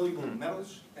valuable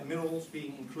metals and minerals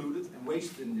being included and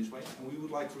wasted in this way, and we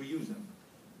would like to reuse them.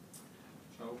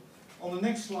 So, on the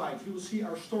next slide, you will see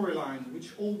our storyline,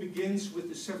 which all begins with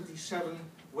the 77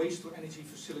 waste-to-energy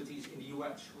facilities in the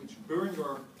US, which burn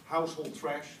your household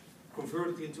trash,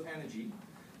 convert it into energy,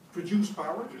 produce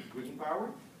power, green power,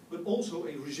 but also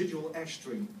a residual ash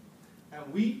stream.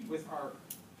 And we, with our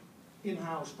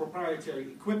in-house proprietary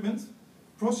equipment,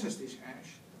 process this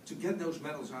ash to get those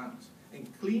metals out and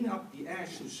clean up the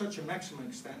ash to such a maximum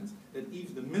extent that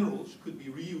even the minerals could be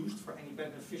reused for any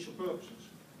beneficial purposes.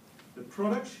 The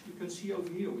products you can see over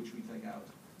here, which we take out.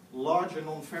 Larger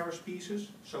non-ferrous pieces,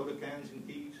 soda cans and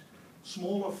keys.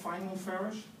 Smaller fine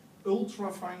non-ferrous,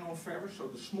 ultra fine non-ferrous, so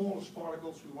the smallest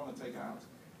particles we want to take out.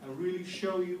 And really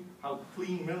show you how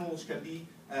clean minerals can be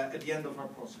at the end of our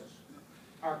process.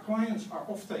 Our clients are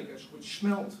off-takers which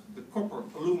smelt the copper,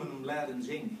 aluminum, lead and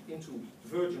zinc into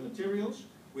virgin materials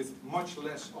with much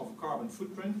less of a carbon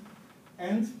footprint,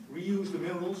 and reuse the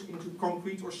minerals into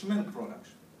concrete or cement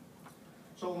products.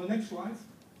 So on the next slide,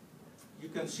 you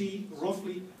can see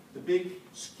roughly the big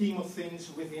scheme of things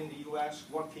within the US.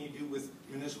 What can you do with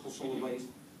municipal solid waste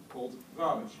called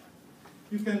garbage?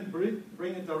 You can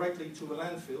bring it directly to a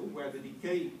landfill where the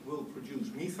decay will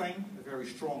produce methane, a very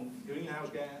strong greenhouse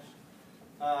gas.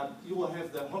 you will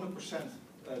have the 100%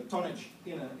 tonnage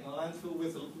in a landfill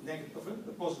with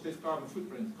a positive carbon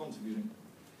footprint contributing.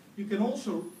 You can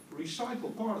also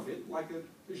recycle part of it, like a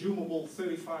presumable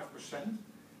 35%,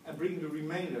 and bring the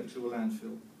remainder to a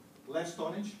landfill. Less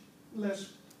tonnage,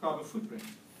 less carbon footprint.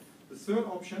 The third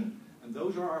option, and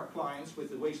those are our clients with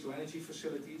the waste-to-energy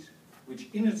facilities,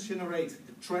 which incinerate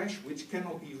the trash which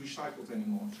cannot be recycled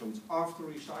anymore. So it's after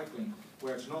recycling,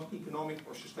 where it's not economic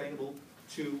or sustainable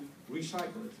to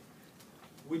recycle it.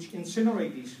 Which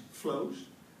incinerate these flows,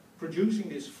 producing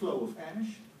this flow of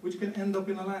ash, which can end up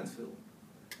in a landfill.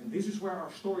 And this is where our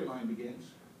storyline begins.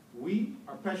 We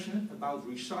are passionate about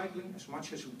recycling as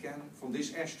much as we can from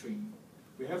this ash stream.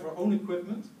 We have our own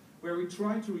equipment where we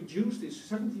try to reduce this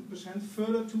 70%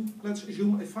 further to, let's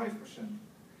assume, a 5%.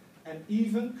 And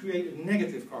even create a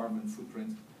negative carbon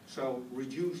footprint. So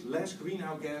reduce less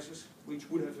greenhouse gases, which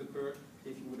would have occurred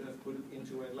if you would have put it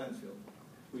into a landfill.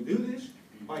 We do this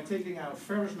by taking out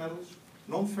ferrous metals,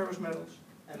 non-ferrous metals,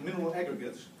 and mineral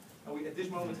aggregates. And we at this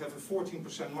moment have a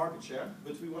 14% market share,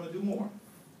 but we want to do more.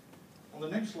 On the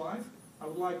next slide, I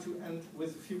would like to end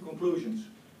with a few conclusions.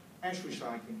 Ash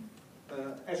recycling.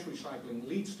 Ash recycling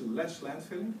leads to less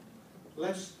landfilling,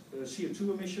 less CO2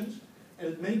 emissions, and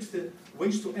it makes the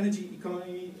waste-to-energy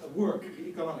economy work, the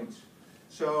economics.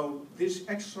 So this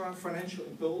extra financial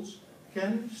impulse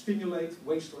can stimulate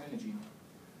waste-to-energy.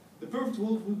 The perfect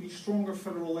world would be stronger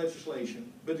federal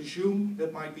legislation, but assume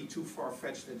that might be too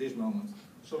far-fetched at this moment.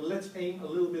 So let's aim a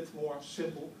little bit more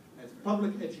simple at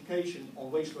public education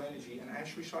on waste-to-energy and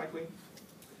ash recycling,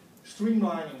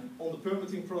 streamlining on the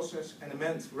permitting process and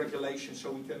amend regulations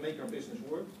so we can make our business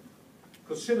work,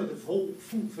 consider the full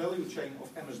value chain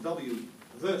of MSW,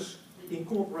 thus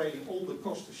incorporating all the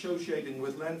costs associated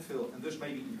with landfill and thus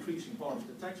maybe increasing part of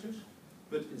the taxes,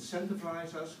 but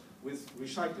incentivize us with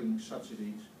recycling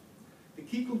subsidies. The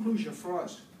key conclusion for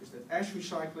us is that ash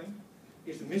recycling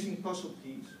is the missing puzzle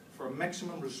piece for a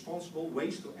maximum responsible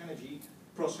waste-to-energy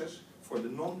process for the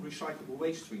non-recyclable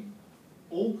waste stream,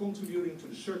 all contributing to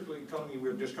the circular economy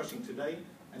we're discussing today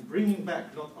and bringing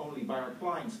back not only by our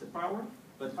clients the power,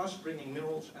 but us bringing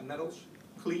minerals and metals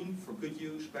clean for good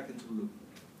use back into the loop.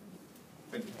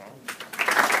 Thank you.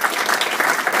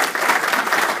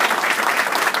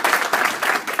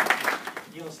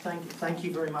 Jos, thank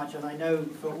you very much, and I know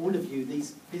for all of you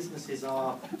these businesses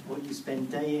are what you spend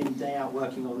day in, day out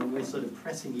working on, and we're sort of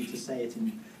pressing you to say it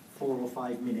in 4 or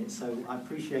 5 minutes, so I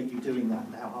appreciate you doing that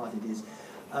and how hard it is.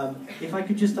 If I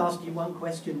could just ask you one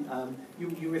question,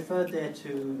 you referred there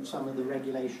to some of the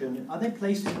regulation. Are there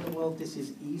places in the world this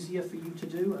is easier for you to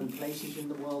do and places in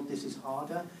the world this is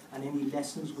harder, and any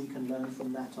lessons we can learn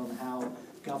from that on how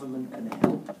government can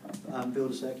help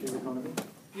build a circular economy?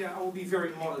 Yeah, I will be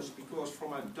very modest because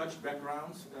from a Dutch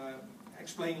background,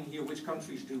 explaining here which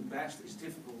countries do best is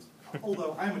difficult.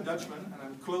 Although I'm a Dutchman and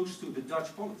I'm close to the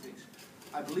Dutch politics,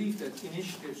 I believe that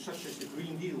initiatives such as the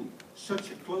Green Deal,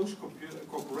 such a close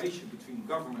cooperation between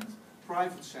government,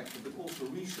 private sector, but also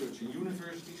research and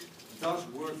universities, does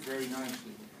work very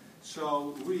nicely.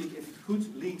 So really, if it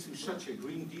could lead to such a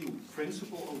Green Deal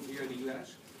principle over here in the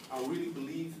US, I really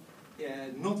believe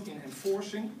not in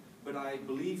enforcing, but I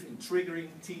believe in triggering,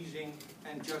 teasing,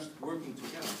 and just working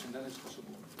together, and that is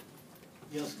possible.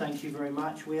 Jos, thank you very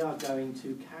much. We are going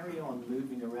to carry on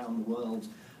moving around the world.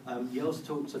 Jos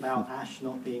talks about ash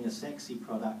not being a sexy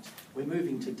product. We're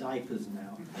moving to diapers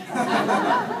now.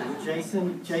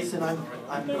 Jason,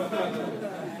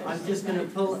 I'm just going to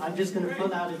pull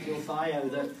out of your bio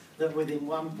that within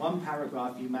one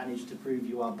paragraph you managed to prove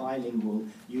you are bilingual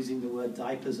using the word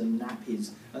diapers and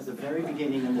nappies at the very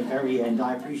beginning and the very end.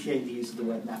 I appreciate the use of the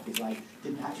word nappies. I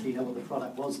didn't actually know what the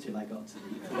product was till I got to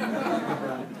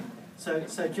the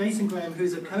So Jason Graham,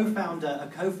 who's a co-founder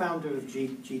of G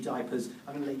Diapers,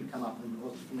 I'm going to let you come up and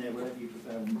from there, wherever you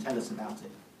prefer, and tell us about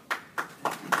it.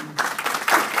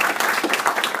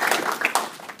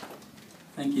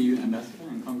 Thank you, Ambassador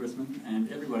and Congressman,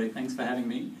 and everybody. Thanks for having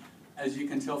me. As you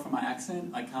can tell from my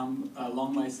accent, I come a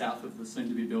long way south of the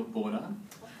soon-to-be-built border,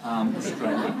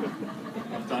 Australia.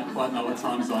 I don't quite know what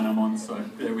time zone I'm on, so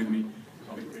bear with me.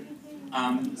 I'll be quick.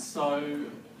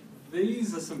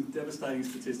 These are some devastating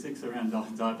statistics around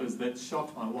diapers that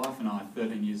shocked my wife and I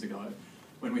 13 years ago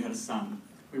when we had a son.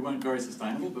 We weren't very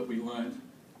sustainable, but we learned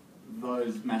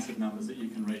those massive numbers that you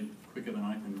can read quicker than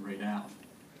I can read out.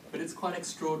 But it's quite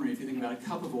extraordinary if you think about a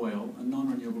cup of oil, a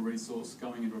non-renewable resource,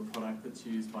 going into a product that's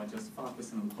used by just 5%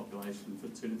 of the population for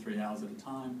 2 to 3 hours at a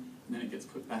time, and then it gets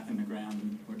put back in the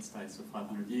ground where it stays for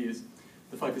 500 years.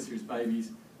 The focus here is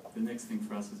babies. The next thing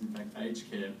for us is, in fact,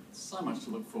 aged care. So much to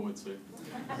look forward to.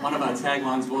 One of our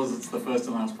taglines was, it's the first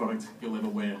and last product you'll ever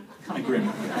wear. Kind of grim.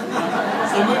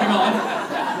 So moving on.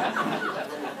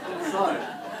 So,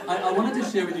 I wanted to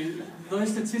share with you,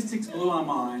 those statistics blew our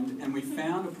mind, and we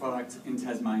found a product in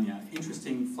Tasmania.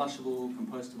 Interesting, flushable,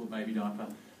 compostable baby diaper.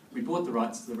 We bought the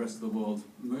rights to the rest of the world,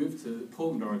 moved to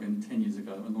Portland, Oregon 10 years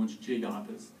ago and launched G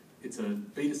Diapers. It's a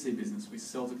B2C business. We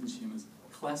sell to consumers.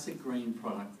 Classic green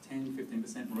product,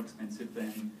 10-15% more expensive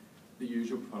than the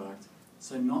usual product.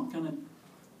 So not going to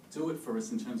do it for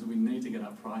us in terms of we need to get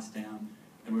our price down,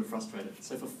 and we're frustrated.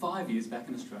 So for 5 years back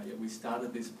in Australia, we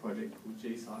started this project called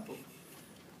G-Cycle.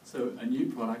 So a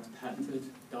new product, patented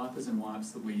diapers and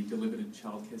wipes that we deliver to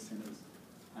childcare centres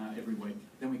every week.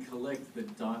 Then we collect the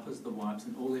diapers, the wipes,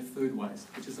 and all their food waste,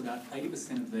 which is about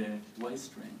 80% of their waste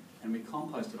stream, and we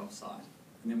compost it off-site,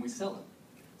 and then we sell it.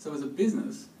 So as a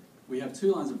business, we have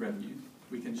 2 lines of revenue.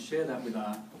 We can share that with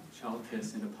our childcare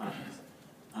centre partners.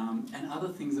 And other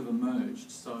things have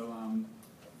emerged. So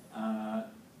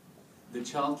the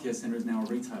childcare centre is now a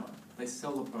retailer. They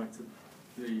sell the product to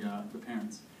the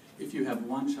parents. If you have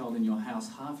 1 child in your house,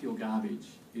 half your garbage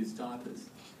is diapers.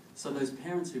 So those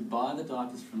parents who buy the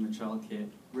diapers from the childcare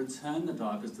return the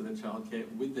diapers to the childcare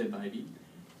with their baby,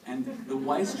 and the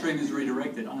waste stream is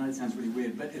redirected. I know it sounds really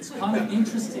weird, but it's kind of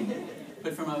interesting.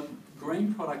 But from a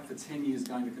green product for 10 years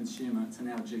going to consumer to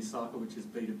now G-Cycle, which is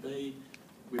B2B,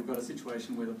 we've got a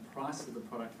situation where the price of the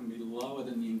product can be lower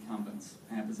than the incumbents,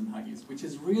 Pampers and Huggies, which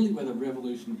is really where the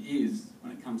revolution is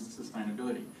when it comes to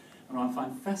sustainability. And what I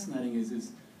find fascinating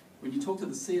is when you talk to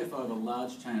the CFO of a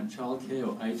large chain of childcare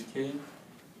or aged care,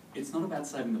 it's not about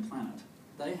saving the planet.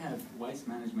 They have waste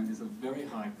management is a very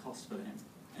high cost for them,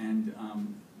 and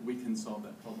we can solve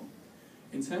that problem.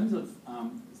 In terms of,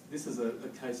 this is a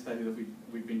case study that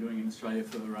we've been doing in Australia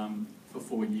for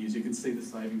 4 years. You can see the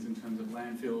savings in terms of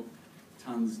landfill,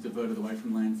 tonnes diverted away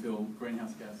from landfill,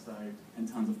 greenhouse gas saved, and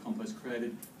tonnes of compost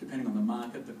created. Depending on the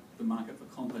market, the market for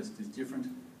compost is different,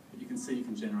 but you can see you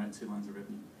can generate 2 lines of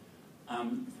revenue.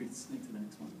 If we sneak to the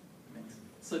next one. Thanks.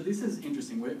 So this is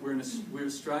interesting. We're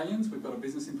Australians. We've got a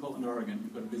business in Portland, Oregon.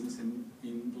 We've got a business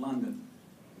in London.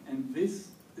 And this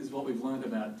is what we've learned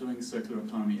about doing circular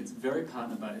economy. It's very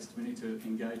partner-based. We need to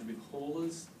engage with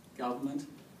haulers, government,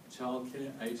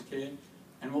 childcare, aged care.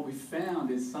 And what we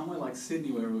found is somewhere like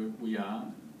Sydney, where we are,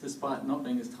 despite not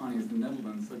being as tiny as the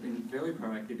Netherlands, they've been very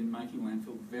proactive in making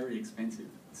landfill very expensive.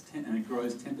 And it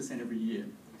grows 10% every year.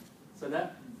 So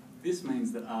this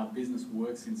means that our business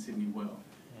works in Sydney well.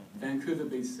 Vancouver,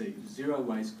 BC, 0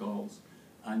 waste goals,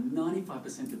 a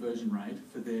 95% diversion rate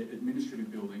for their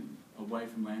administrative building away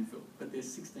from landfill. But their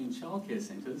 16 childcare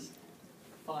centres,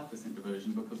 5%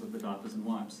 diversion because of the diapers and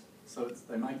wipes. So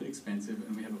they make it expensive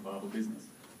and we have a viable business.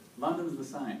 London's the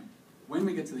same. When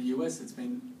we get to the US, it's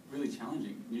been really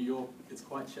challenging. New York, it's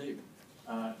quite cheap.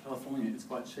 California, it's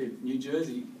quite cheap. New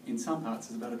Jersey, in some parts,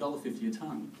 is about $1.50 a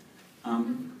tonne.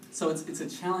 So it's a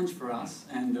challenge for us,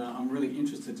 and I'm really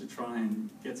interested to try and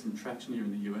get some traction here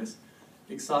in the US.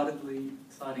 Excitingly,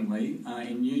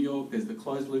 in New York, there's the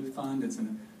Closed Loop Fund. It's a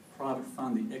private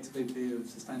fund. The ex-VP of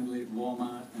Sustainability at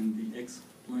Walmart and the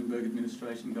ex-Bloomberg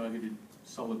administration guy who did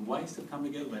solid waste have come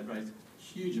together. They've raised a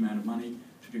huge amount of money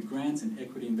to do grants and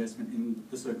equity investment in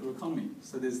the circular economy.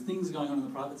 So there's things going on in the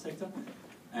private sector,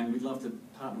 and we'd love to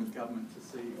partner with government to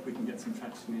see if we can get some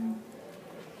traction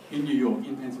in New York,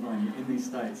 in Pennsylvania, in these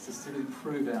states, to really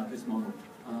prove out this model.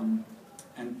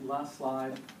 And last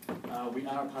slide, we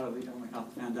are a part of the Ellen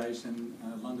MacArthur Foundation,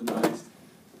 London-based,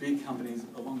 big companies,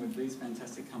 along with these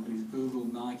fantastic companies, Google,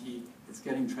 Nike. It's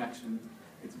getting traction,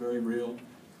 it's very real.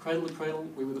 Cradle to Cradle,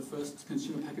 we were the first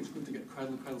consumer packaged good to get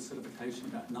Cradle to Cradle certification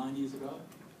about 9 years ago,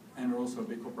 and we're also a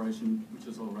big corporation, which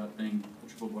is all about being a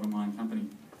triple bottom line company.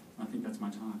 I think that's my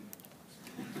time.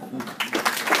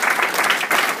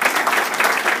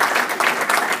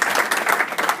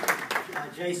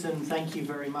 Jason, thank you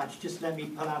very much. Just let me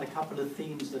pull out a couple of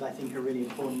themes that I think are really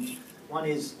important. One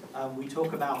is we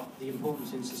talk about the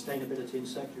importance in sustainability and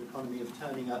circular economy of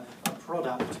turning a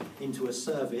product into a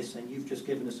service, and you've just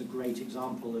given us a great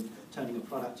example of turning a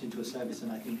product into a service,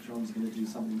 and I think John's going to do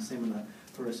something similar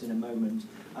for us in a moment.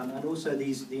 And also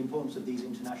the importance of these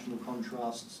international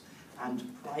contrasts and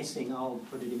pricing, I'll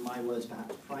put it in my words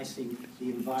perhaps, pricing the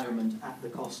environment at the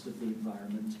cost of the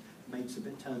environment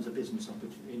turns a business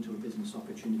into a business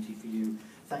opportunity for you.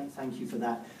 Thank you for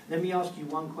that. Let me ask you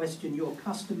one question.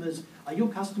 Are your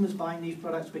customers buying these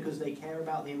products because they care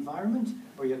about the environment,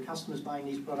 or are your customers buying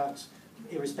these products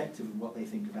irrespective of what they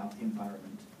think about the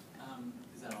environment?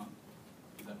 Is that on?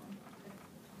 Is that on?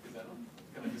 Is that on?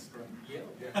 Can I just scroll?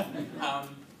 Yeah.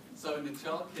 So in the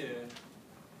childcare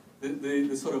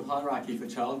The sort of hierarchy for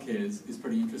childcare is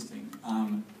pretty interesting.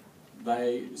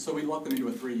 So we lock them into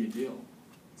a 3-year deal.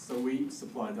 So we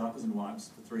supply diapers and wipes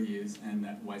for 3 years and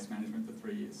that waste management for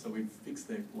 3 years. So we've fixed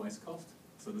their waste cost.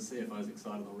 So the CFO's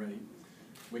excited already.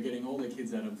 We're getting all their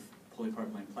kids out of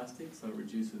polypropylene plastic, so it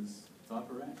reduces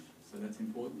diaper rash, so that's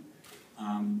important.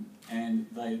 And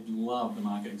they love the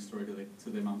marketing story to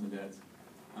their mums and dads.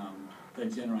 They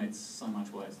generate so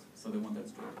much waste, so they want that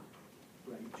story.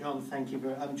 Great. John, thank you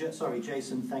very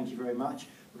Jason, thank you very much.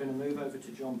 We're going to move over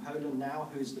to John Poland now,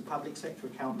 who's the Public Sector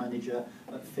Account Manager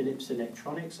at Philips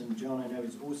Electronics. And John, I know,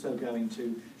 is also going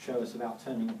to show us about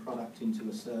turning a product into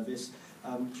a service.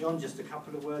 John, just a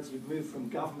couple of words. You've moved from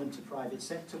government to private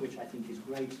sector, which I think is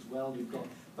great as well. You've got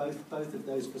both of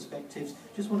those perspectives.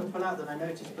 Just want to pull out that I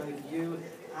noticed both you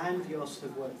and Jos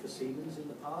have worked for Siemens in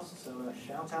the past, so a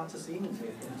shout out to Siemens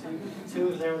here. Two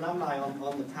of their alumni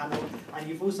on the panel, and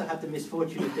you've also had the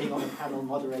misfortune of being on a panel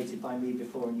moderated by me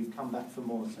before, and you've come back for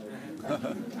more. So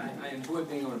I enjoy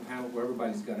being on a panel where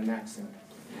everybody's got an accent.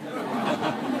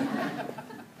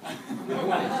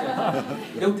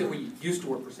 Note that we used to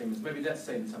work for Siemens. Maybe that's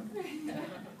saying something.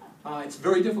 It's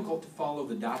very difficult to follow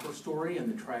the diaper story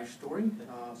and the trash story,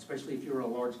 especially if you're a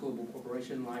large global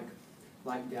corporation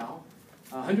like Dow.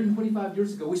 125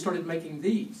 years ago, we started making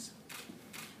these.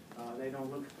 They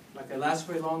don't look like they last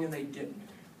very long, and they didn't.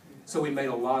 So we made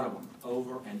a lot of them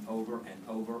over and over and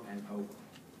over and over.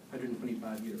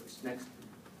 125 years. Next.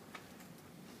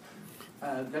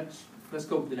 Let's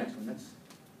go to the next one. Let's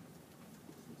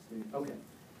see. Okay.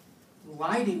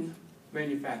 Lighting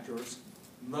manufacturers,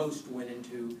 most went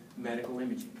into medical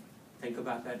imaging. Think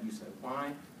about that. You say,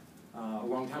 why? A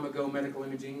long time ago, medical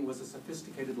imaging was a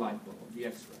sophisticated light bulb, the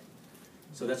X-ray.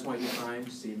 So that's why you find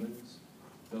Siemens,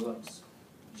 Philips,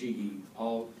 GE,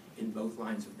 all in both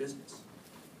lines of business.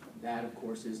 That, of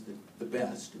course, is the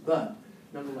best, but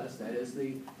nonetheless, that is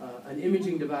an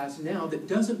imaging device now that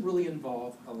doesn't really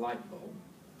involve a light bulb,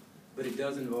 but it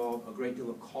does involve a great deal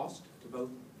of cost to both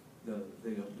the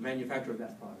manufacturer of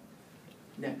that product.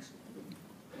 Next.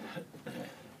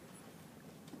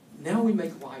 Now we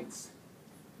make lights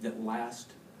that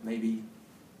last maybe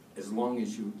as long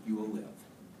as you will live.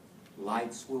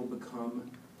 Lights will become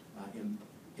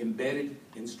embedded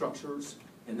in structures,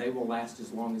 and they will last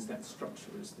as long as that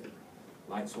structure is there.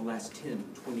 Lights will last 10,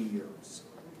 20 years.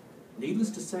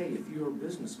 Needless to say, if your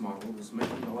business model was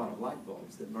making a lot of light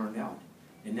bulbs that burned out,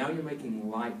 and now you're making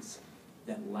lights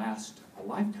that last a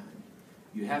lifetime,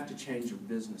 you have to change your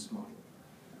business model.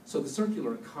 So the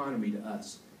circular economy to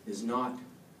us is not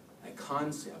a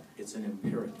concept, it's an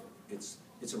imperative. It's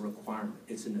a requirement,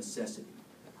 it's a necessity.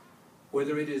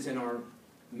 Whether it is in our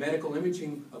medical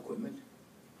imaging equipment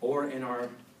or in our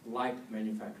light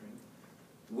manufacturing,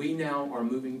 we now are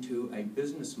moving to a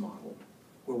business model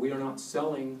where we are not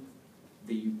selling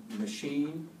the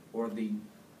machine or the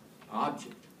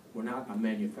object. We're not a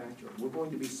manufacturer. We're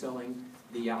going to be selling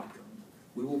the outcome.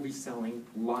 We will be selling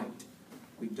light.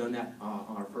 We've done that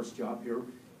on our first job here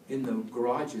in the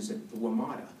garages at the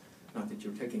WMATA. Not that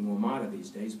you're taking WMATA these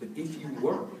days, but if you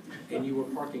were, and you were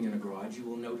parking in a garage, you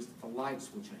will notice that the lights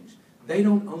will change. They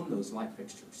don't own those light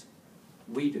fixtures.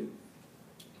 We do.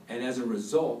 And as a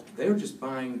result, they're just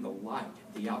buying the light,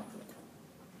 the output.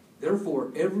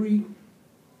 Therefore, every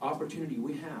opportunity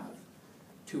we have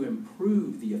to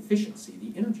improve the efficiency,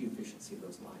 the energy efficiency of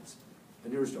those lights,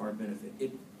 inures to our benefit.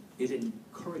 It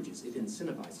encourages, it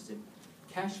incentivizes, it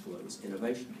cash flows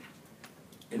innovation.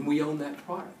 And we own that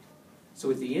product. So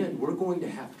at the end, we're going to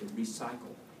have to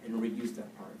recycle and reuse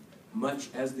that product, much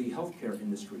as the healthcare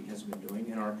industry has been doing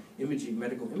and our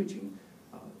medical imaging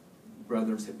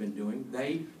brothers have been doing.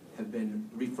 They have been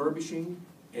refurbishing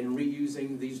and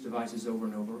reusing these devices over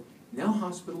and over. Now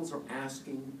hospitals are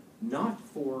asking not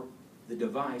for the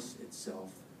device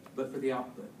itself, but for the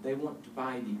output. They want to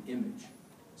buy the image.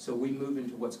 So we move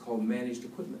into what's called managed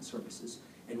equipment services,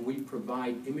 and we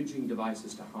provide imaging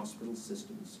devices to hospital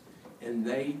systems. And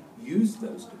they use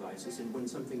those devices, and when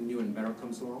something new and better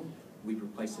comes along, we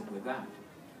replace it with that.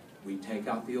 We take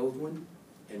out the old one,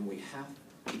 and we have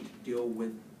to deal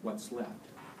with what's left.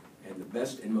 And the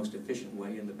best and most efficient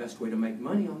way, and the best way to make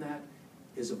money on that,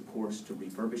 is of course to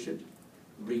refurbish it,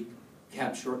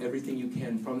 recapture everything you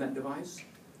can from that device,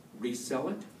 resell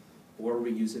it, or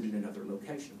reuse it in another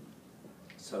location.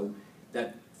 So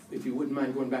that, if you wouldn't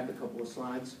mind going back a couple of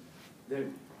slides,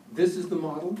 this is the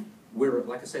model. We're,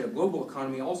 like I say, a global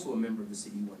economy, also a member of the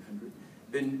CE100.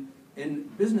 Been in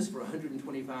business for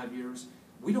 125 years.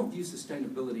 We don't view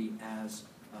sustainability as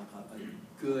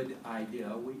a good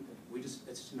idea. It's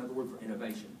just another word for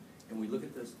innovation. And we look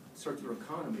at the circular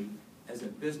economy as a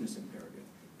business imperative.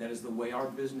 That is the way our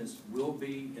business will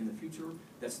be in the future.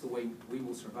 That's the way we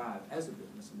will survive as a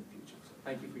business in the future. So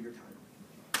thank you for your time.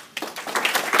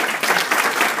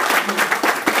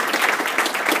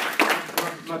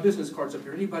 My business card's up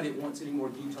here. Anybody that wants any more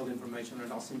detailed information on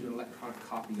it, I'll send you an electronic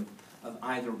copy of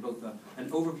either both an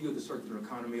overview of the circular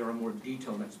economy or a more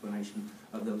detailed explanation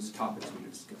of those topics we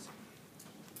discussed.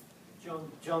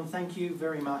 John, thank you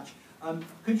very much.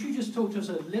 Could you just talk to us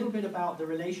a little bit about the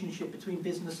relationship between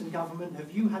business and government?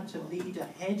 Have you had to lead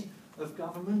ahead of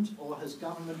government, or has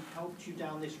government helped you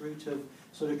down this route of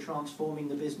sort of transforming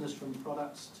the business from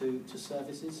products to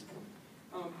services?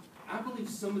 I believe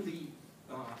some of the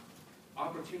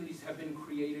opportunities have been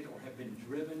created or have been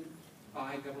driven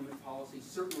by government policy.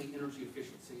 Certainly energy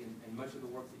efficiency and much of the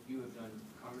work that you have done,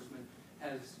 Congressman,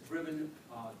 has driven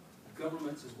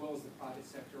governments as well as the private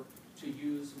sector to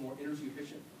use more energy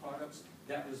efficient products.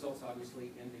 That results obviously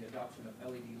in the adoption of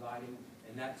LED lighting,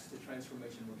 and that's the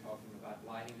transformation we're talking about,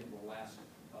 lighting that will last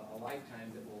a lifetime,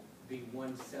 that will be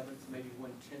 1/7, maybe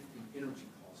 1/10 the energy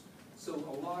cost. So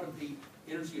a lot of the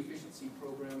energy efficiency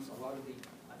programs, a lot of the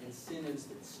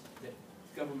incentives that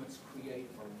governments create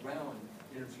around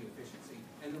energy efficiency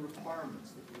and the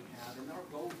requirements that we have, and our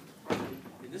goal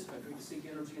in this country to seek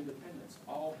energy independence,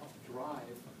 all help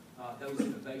drive those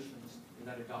innovations and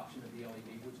that adoption of the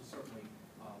LED, which is certainly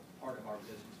part of our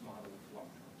business model long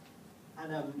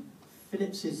term. And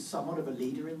Philips is somewhat of a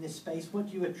leader in this space. What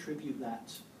do you attribute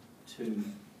that to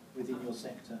within your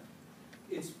sector?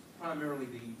 It's primarily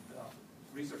the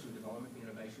research and development, the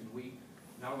innovation. We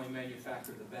not only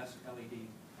manufacture the best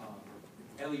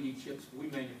LED chips, we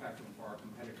manufacture them for our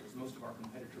competitors. Most of our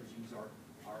competitors use our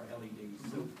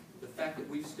LEDs. So the fact that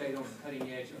we've stayed on the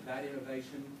cutting edge of that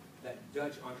innovation, that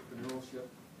Dutch entrepreneurship,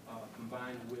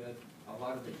 combined with a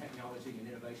lot of the technology and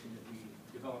innovation that we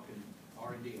developed in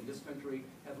R&D in this country,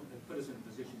 have put us in a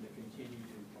position to continue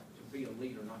to be a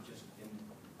leader, not just in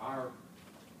our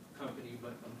company,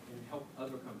 but in help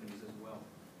other companies as well.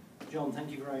 John, thank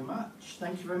you very much.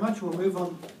 Thank you very much. We'll move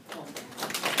on.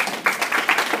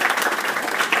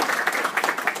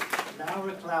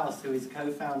 Laura Klaus, who is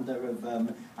co-founder of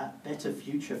Better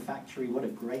Future Factory. What a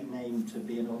great name to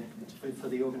be for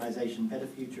the organization, Better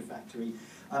Future Factory.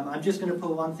 I'm just going to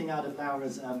pull one thing out of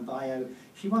Laura's bio.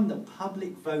 She won the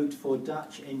public vote for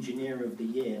Dutch Engineer of the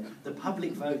Year. The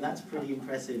public vote, that's pretty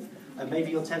impressive.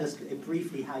 Maybe you'll tell us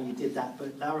briefly how you did that,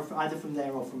 but Laura, either from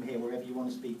there or from here, wherever you want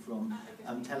to speak from,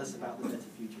 tell us about the Better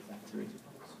Future Factory.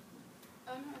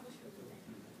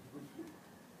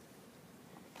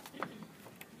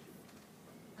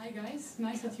 Hi guys,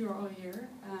 nice that you are all here.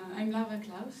 I'm Laura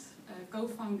Klaus,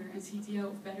 co-founder and CTO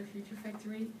of Better Future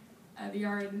Factory. We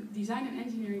are a design and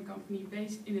engineering company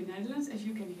based in the Netherlands, as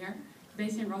you can hear,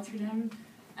 based in Rotterdam.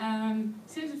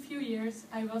 Since a few years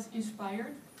I was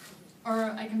inspired, or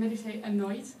I can better say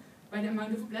annoyed, by the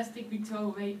amount of plastic we throw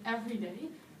away every day.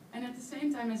 And at the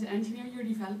same time, as an engineer, you're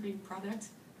developing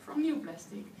products from new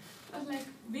plastic. I was like,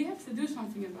 we have to do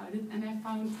something about it, and I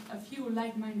found a few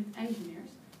like-minded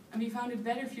engineers. And we founded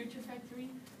Better Future Factory,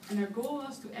 and our goal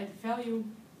was to add value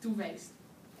to waste.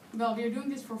 Well, we are doing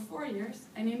this for 4 years,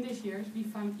 and in these years we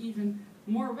found even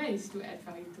more ways to add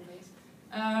value to waste.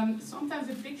 Sometimes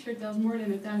a picture tells more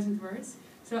than 1,000 words,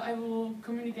 so I will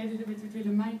communicate a little bit between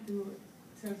the mic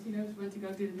so she knows when to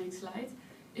go to the next slide.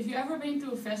 If you ever been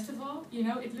to a festival, you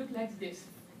know it looked like this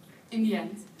in the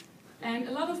end. And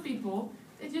a lot of people,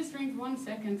 they just drink 1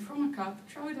 second from a cup,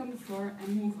 throw it on the floor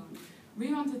and move on. We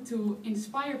wanted to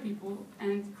inspire people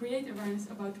and create awareness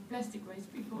about the plastic waste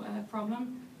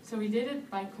problem. So we did it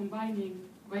by combining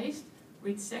waste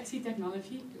with sexy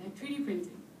technology like 3D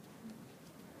printing.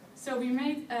 So we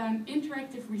made an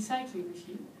interactive recycling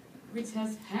machine, which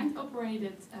has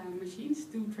hand-operated machines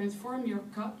to transform your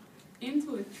cup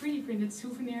into a 3D printed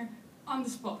souvenir on the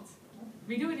spot.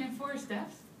 We do it in 4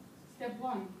 steps. Step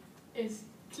 1 is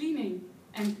cleaning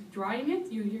and drying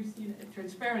it. You here see a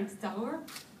transparent tower.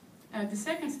 The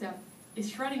second step is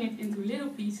shredding it into little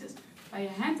pieces by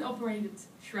a hand-operated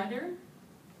shredder.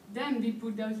 Then we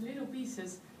put those little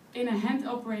pieces in a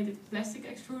hand-operated plastic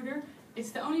extruder.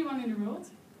 It's the only one in the world,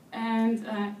 and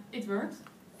it works.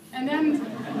 And then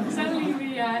suddenly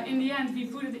we, in the end, we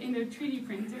put it in the 3D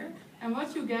printer, and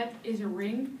what you get is a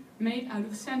ring made out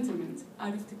of sentiment,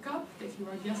 out of the cup that you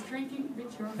are just drinking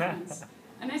with your friends.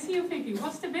 And I see you thinking,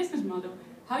 what's the business model?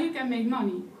 How you can make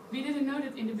money? We didn't know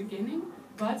that in the beginning,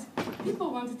 but people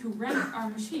wanted to rent our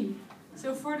machine.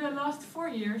 So for the last 4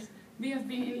 years, we have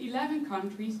been in 11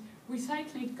 countries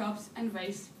recycling cups and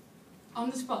waste on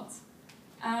the spot.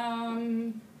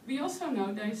 We also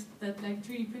noticed that like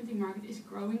 3D printing market is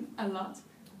growing a lot,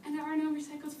 and there are no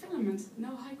recycled filaments,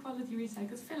 no high quality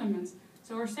recycled filaments. So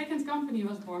So our second company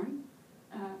was born,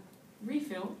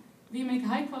 Refill. We make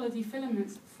high quality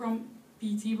filaments from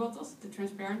PET bottles, the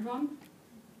transparent one,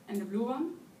 and the blue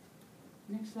one.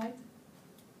 Next slide.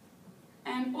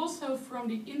 And also from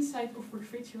the inside of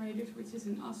refrigerators, which is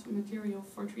an awesome material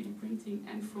for 3D printing,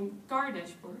 and from car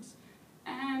dashboards.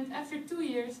 And after 2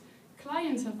 years,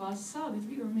 clients of us saw that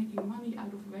we were making money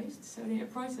out of waste, so they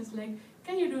approached us like,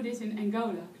 can you do this in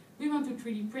Angola? We want to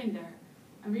 3D print there.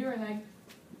 And we were like,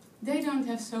 they don't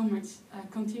have so much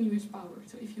continuous power.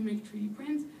 So if you make 3D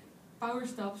print, power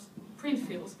stops, print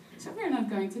fails. So we're not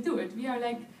going to do it. We are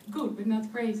like, good, but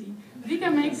not crazy. We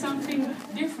can make something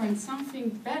different, something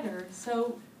better.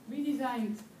 So we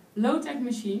designed low-tech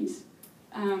machines,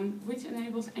 which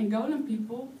enables Angolan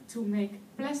people to make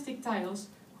plastic tiles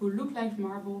who look like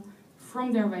marble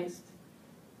from their waste.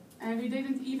 And we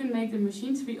didn't even make the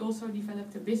machines, we also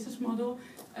developed a business model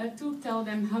to tell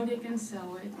them how they can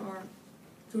sell it, or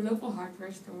to local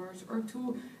hardware stores, or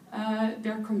to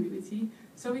their community.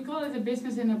 So we call it a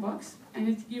business in a box,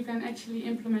 and you can actually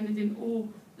implement it in all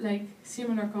like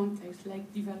similar contexts,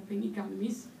 like developing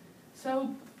economies.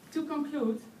 So to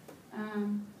conclude,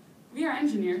 we are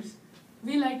engineers.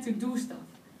 We like to do stuff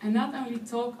and not only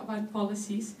talk about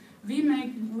policies. We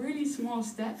make really small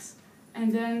steps,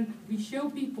 and then we show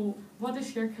people what a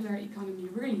circular economy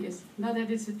really is. Not that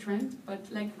it's a trend, but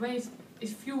like waste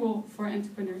is fuel for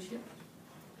entrepreneurship.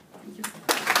 Thank you.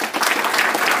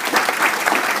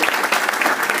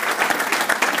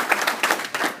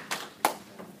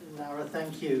 Laura,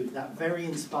 thank you. That's very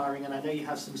inspiring, and I know you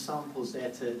have some samples there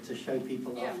to show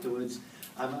people afterwards.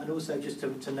 And also just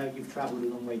to note, you've travelled a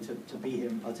long way to be here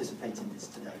and participate in this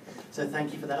today. So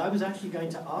thank you for that. I was actually going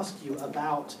to ask you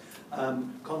about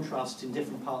contrasts in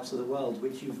different parts of the world,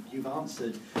 which you've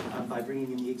answered by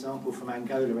bringing in the example from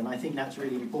Angola, and I think that's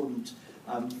really important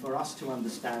for us to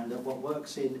understand that what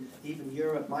works in even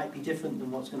Europe might be different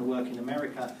than what's going to work in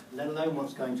America, let alone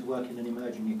what's going to work in an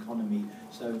emerging economy.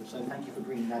 So thank you for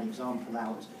bringing that example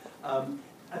out.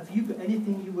 Have you got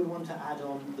anything you would want to add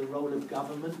on the role of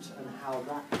government and how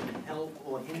that can help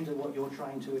or hinder what you're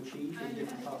trying to achieve in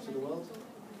different parts of the world?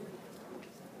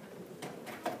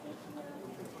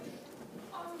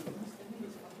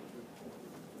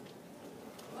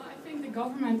 Well, I think the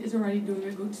government is already doing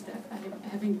a good step by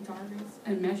having targets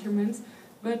and measurements,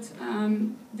 but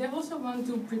they also want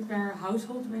to prepare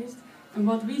household waste. And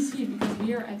what we see, because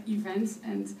we are at events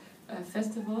and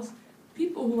festivals,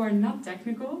 people who are not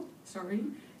technical,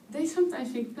 they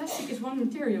sometimes think plastic is one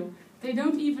material. They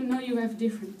don't even know you have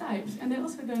different types, and they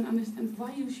also don't understand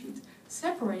why you should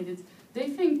separate it. They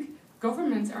think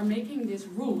governments are making these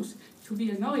rules to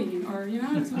be annoying, or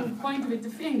to point with the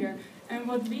finger. And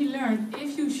what we learned,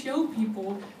 if you show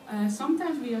people,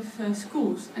 sometimes we have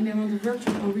schools and they want a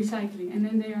workshop on recycling, and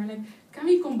then they are like, can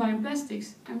we combine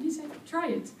plastics? And we say, try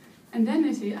it. And then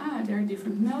they say, there are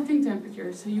different melting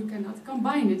temperatures, so you cannot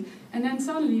combine it. And then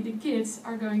suddenly the kids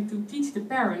are going to teach the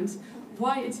parents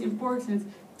why it's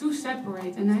important to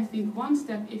separate. And I think one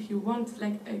step, if you want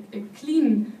like a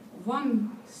clean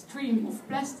one stream of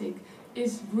plastic,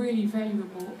 is really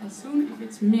valuable. As soon as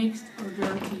it's mixed or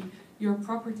dirty, your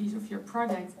properties of your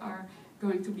product are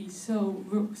going to be so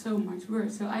much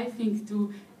worse. So I think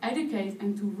to educate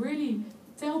and to really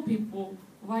tell people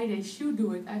why they should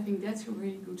do it, I think that's a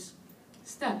really good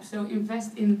step. So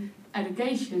invest in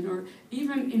education, or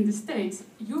even in the States,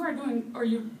 you are doing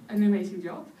an amazing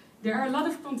job. There are a lot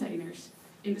of containers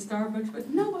in the Starbucks, but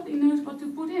nobody knows what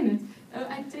to put in it.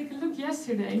 I take a look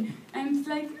yesterday, and it's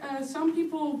like some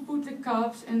people put the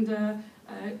cups and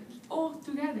all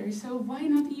together. So why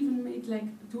not even make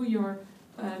do your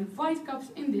white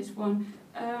cups in this one?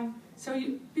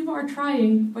 People are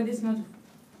trying, but it's not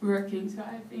working. So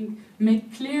I think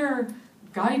make clear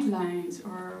guidelines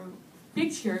or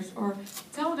pictures, or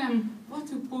tell them what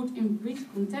to put in which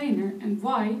container and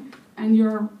why, and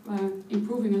you're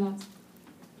improving a lot.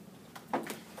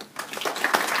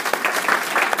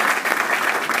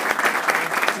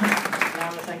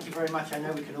 Laura, thank you very much. I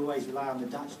know we can always rely on the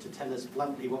Dutch to tell us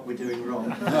bluntly what we're doing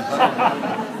wrong.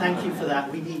 Thank you for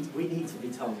that. We need to be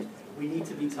told. We need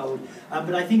to be told.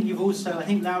 But I think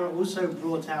Laura also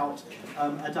brought out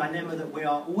a dilemma that we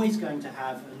are always going to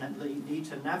have and that we need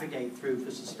to navigate through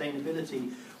for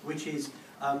sustainability, which is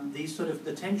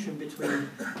the tension between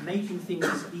making things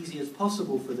as easy as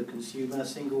possible for the consumer,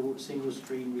 single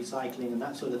stream recycling and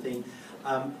that sort of thing,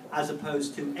 as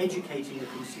opposed to educating the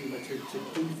consumer to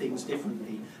do things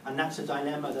differently. And that's a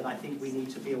dilemma that I think we need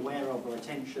to be aware of or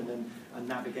attention and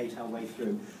navigate our way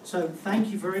through. So thank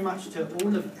you very much to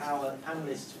all of our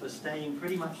panelists for staying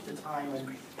pretty much to time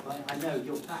and But I know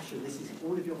your passion, this is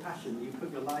all of your passion, you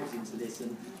put your lives into this,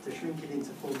 and to shrink it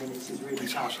into 4 minutes is really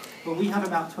tough. But we have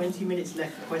about 20 minutes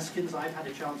left for questions. I've had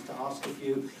a chance to ask a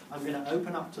few. I'm going to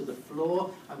open up to the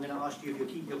floor. I'm going to ask you if you'll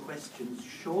keep your questions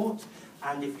short,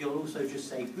 and if you'll also just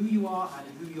say who you are and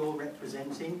who you're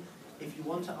representing. If you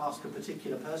want to ask a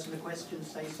particular person a question,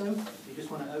 say so. If you just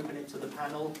want to open it to the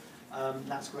panel,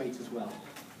 that's great as well.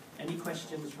 Any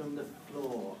questions from the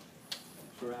floor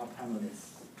for our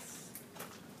panelists?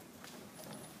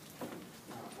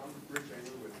 I'm Rich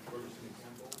Angler with Ferguson and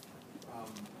Campbell.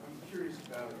 I'm curious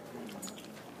about the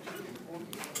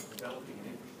importance of developing an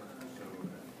infrastructure. So, when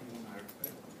I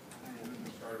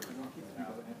started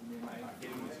about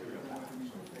getting material back.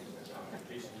 So,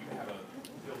 Jason, you have a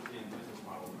built-in business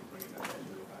model to bring that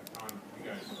material back on. You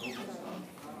guys own this stuff.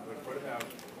 But what about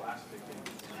plastic and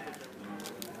how do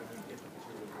you get the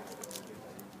material back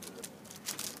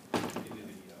into the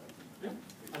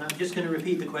And I'm just going to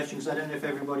repeat the question because I don't know if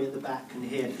everybody at the back can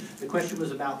hear. The question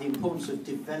was about the importance of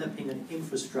developing an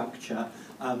infrastructure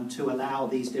to allow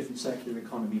these different circular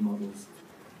economy models.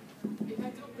 If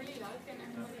I talk really loud, can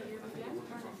everybody hear me again?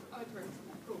 Oh, it works.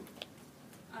 Cool.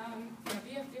 Yeah,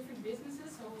 we have different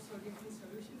businesses, so also different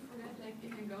solutions for that. Like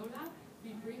in Angola,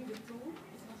 we bring the tool.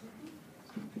 Is that okay?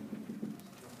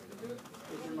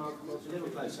 A little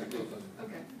closer.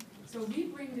 Okay. So we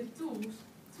bring the tools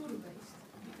to the waste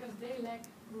because they lack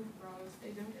root growth,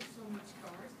 they don't have so much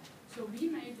cars. So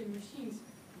we make the machines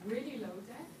really low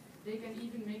tech. They can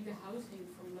even make the housing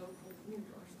from local wood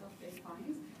or stuff they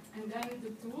find. And then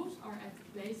the tools are at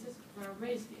places where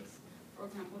waste is.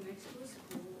 For example, next to a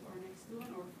school or next to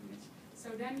an orphanage.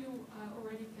 So then you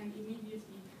already can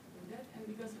immediately do that. And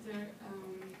because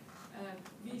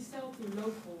we sell to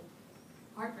local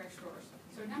hardware stores,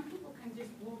 so then people can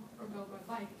just walk or go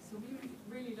by bike. So we make it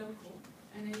really local.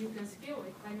 And then you can scale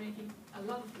it by making a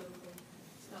lot of local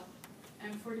stuff.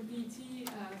 And for the PET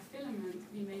filament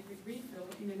we make with refill,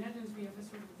 in the Netherlands we have a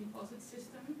sort of deposit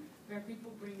system where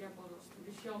people bring their bottles to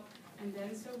the shop. And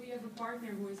then so we have a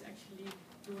partner who is actually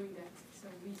doing that. So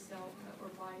we sell or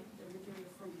buy the material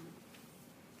from him.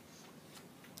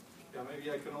 Yeah,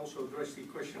 maybe I can also address the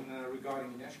question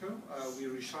regarding Nesco. We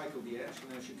recycle the ash,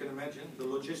 and as you can imagine, the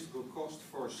logistical cost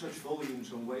for such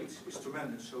volumes and weights is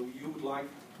tremendous. So you would like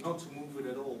not to move it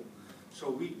at all. So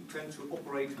we tend to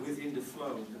operate within the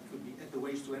flow. That could be at the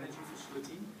waste-to-energy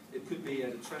facility, it could be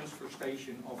at a transfer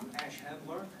station of an ash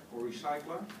handler or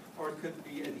recycler, or it could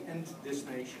be at the end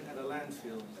destination at a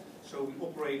landfill. So we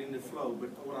operate in the flow, but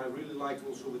what I really like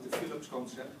also with the Philips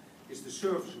concept is the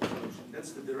service approach, and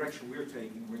that's the direction we're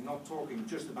taking. We're not talking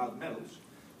just about metals,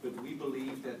 but we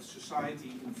believe that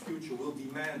society in the future will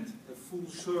demand a full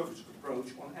service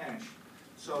approach on ash.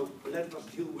 So let us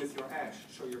deal with your ash,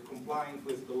 so you're compliant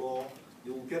with the law,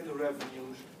 you'll get the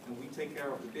revenues, and we take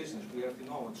care of the business, we have the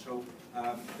knowledge. So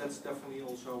that's definitely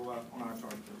also on our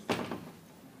target list.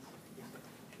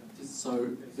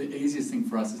 So the easiest thing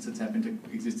for us is to tap into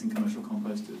existing commercial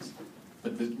composters.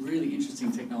 But the really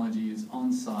interesting technology is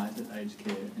on-site at aged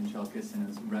care and childcare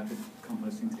centres, rapid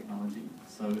composting technology.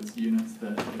 So it's units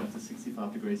that get up to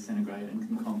 65 degrees centigrade and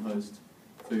can compost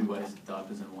food waste,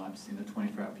 diapers and wipes in a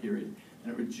 24-hour period.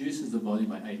 And it reduces the volume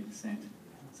by 80%.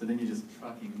 So then you're just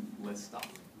trucking less stuff.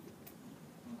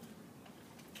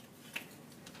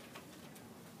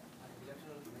 Good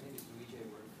afternoon. My name is Luigi. I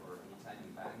work for an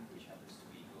Italian bank, which happens to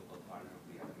be a global partner of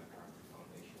the Henne Schuwer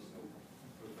Foundation. So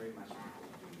we're very much looking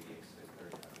forward to doing the extra.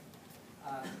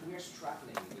 We are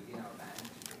struggling within our bank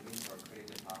to convince our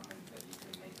credit department that you can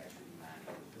make actually money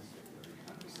with the circular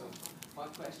economy. So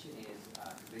my question is,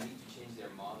 they need to change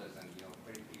their models, and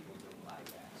credit people don't like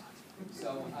that.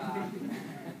 So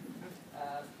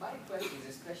my question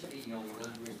is, especially with all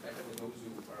due respect for those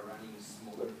who are running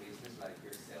smaller business like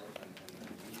yourself and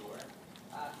you are,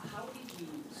 how did you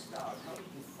start? How did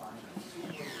you finance? Who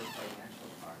was your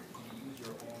financial partner? Did you use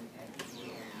your own equity,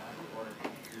 your own money, or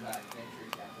you had venture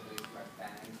capitalists, you had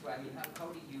banks? Well, I mean, how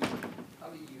did you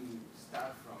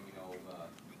start from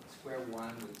square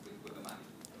one with the money?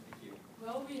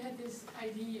 Well, we had this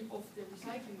idea of the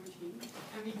recycling machine,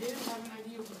 and we didn't have an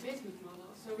idea of a business model.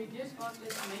 So we just thought,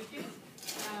 let's make it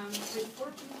with 4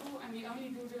 people, and we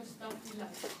only do the stuff we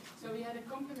like. So we had a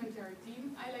complementary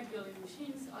team. I like building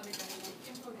machines, other guys like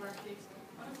infographics,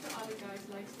 one of the other guys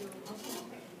likes doing hustle,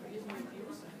 here's my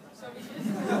views. So we just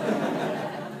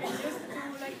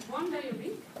do like 1 day a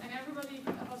week, and everybody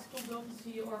was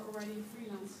consultancy or already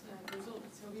freelance consultant.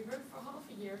 So we worked for half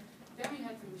a year. Then we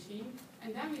had the machine,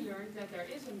 and then we learned that there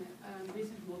is a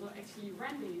business model actually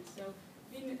renting it. So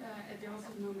there was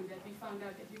a moment that we found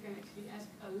out that you can actually ask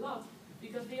a lot,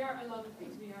 because there are a lot of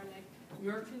things. We are like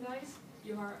merchandise,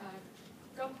 you are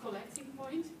cup collecting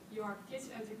point, your kids'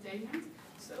 entertainment.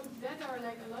 So that are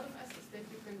like a lot of assets that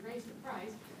you can raise the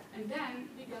price. And then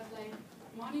we got like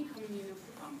money coming in of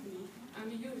the company,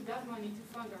 and we used that money to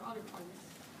fund our other projects.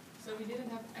 So we didn't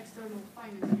have external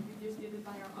financing, we just did it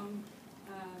by our own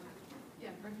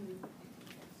revenue.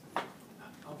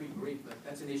 I'll be brief, but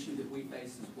that's an issue that we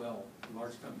face as well,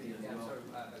 large company as well.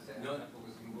 No,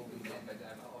 was involved in that, but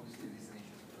obviously this is an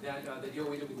issue. The deal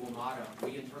we did with WMATA,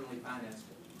 we internally financed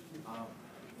it.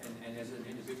 And as an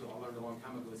individual, I learned a long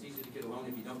time ago, it's easy to get a loan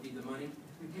if you don't need the money.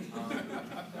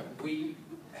 We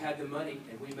had the money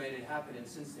and we made it happen, and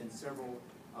since then several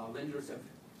lenders have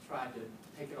tried to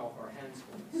take it off our hands.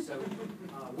 So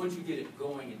once you get it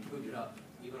going and boot it up,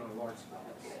 even on a large scale,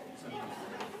 sometimes.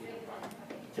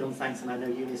 John, thanks, and I know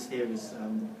Eunice here is,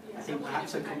 I think,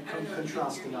 perhaps a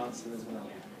contrasting answer as well.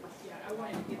 Yeah, I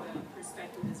wanted to give a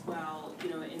perspective as well, you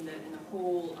know, in the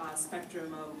whole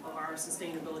spectrum of our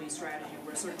sustainability strategy,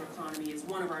 where circular economy is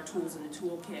one of our tools in the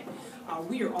toolkit.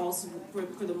 We are also,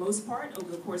 for the most part,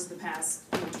 over the course of the past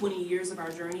 20 years of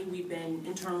our journey, we've been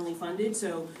internally funded,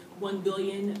 so $1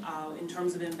 billion in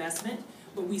terms of investment.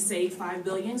 But we save $5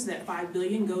 billion, so that $5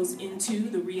 billion goes into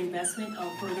the reinvestment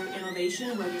of further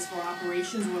innovation, whether it's for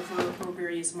operations or for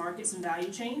various markets and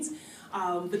value chains.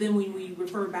 But then when we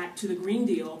refer back to the Green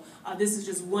Deal, this is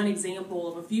just one example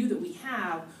of a few that we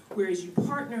have, whereas you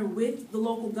partner with the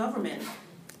local government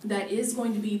that is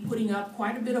going to be putting up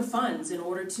quite a bit of funds in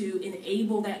order to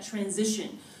enable that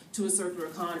transition to a circular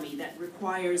economy that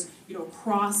requires, you know,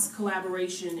 cross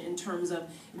collaboration in terms of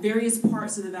various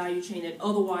parts of the value chain that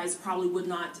otherwise probably would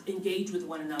not engage with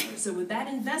one another. So with that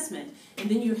investment, and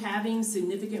then you're having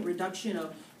significant reduction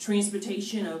of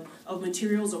transportation of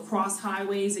materials across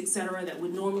highways, et cetera, that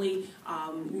would normally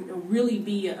really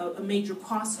be a major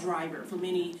cost driver for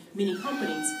many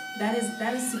companies. That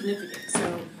is significant.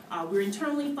 So we're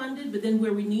internally funded, but then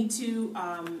where we need to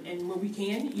and where we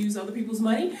can use other people's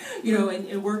money, you know,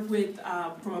 and work with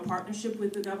from a partnership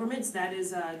with the governments, that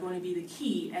is going to be the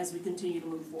key as we continue to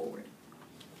move forward.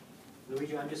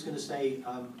 Luigi, I'm just going to say,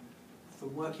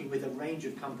 from working with a range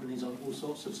of companies on all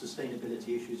sorts of sustainability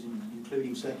issues,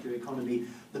 including circular economy,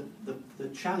 the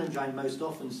challenge I most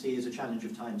often see is a challenge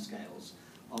of timescales,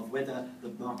 of whether the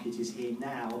market is here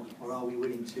now, or are we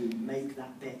willing to make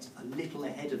that bet a little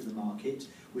ahead of the market,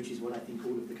 which is what I think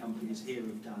all of the companies here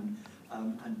have done,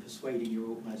 and persuading your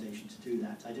organisation to do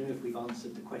that. I don't know if we've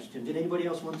answered the question. Did anybody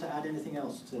else want to add anything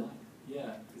else to?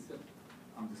 Yeah,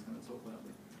 I'm just going to talk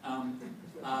loudly.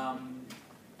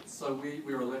 So we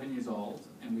were 11 years old,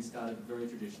 and we started very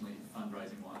traditionally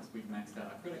fundraising-wise. We maxed out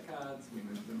our credit cards, we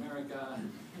moved to America,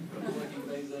 we got working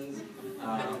visas,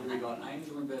 we got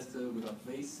angel investor, we got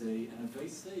VC, and a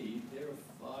VC, they're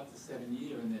a 5 to 7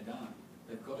 year and they're done.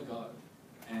 They've got to go,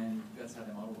 and that's how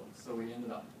their model works. So we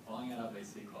ended up buying out our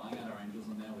VC, buying out our angels,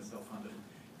 and now we're self-funded.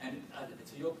 And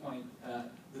to your point,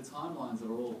 the timelines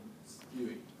are all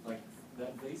skewed. Like,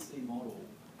 that VC model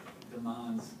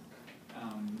demands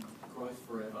growth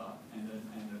forever and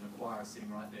an acquirer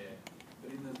sitting right there, but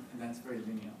and that's very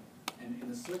linear. And in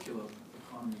the circular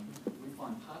economy, we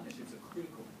find partnerships are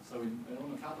critical. So in the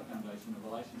MacArthur Foundation, a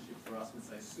relationship for us with,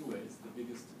 say, Suez, the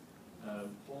biggest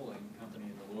hauling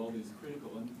company in the world, is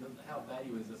critical, and how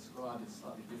value is ascribed is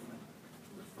slightly different.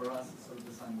 For us, it's sort of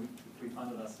the same. We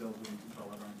funded ourselves, we can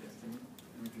control our own destiny,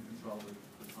 and we can control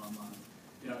the timelines.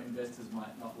 You know, investors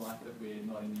might not like that we're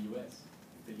not in the US.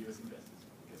 If they're US investors,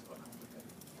 it gets quite complicated.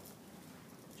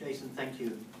 Jason, thank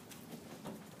you.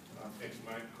 Thanks.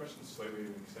 My question is slightly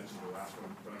an extension of the last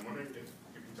one, but I'm wondering if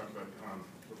you can talk about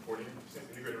reporting,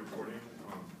 integrated reporting,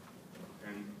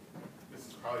 and this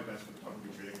is probably best for the publicly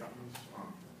traded companies.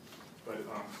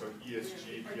 So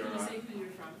ESG, PRI. Can you say who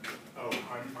you're from? Oh,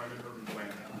 I'm an urban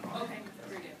planner. Okay,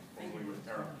 very good. Thank Only you. with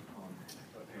Eric.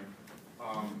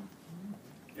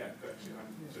 Yeah, actually,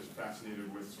 I'm just fascinated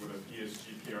with sort of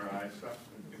ESG, PRI stuff,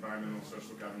 environmental,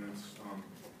 social governance,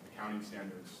 accounting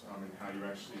standards, and how you're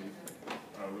actually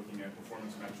looking at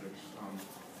performance metrics,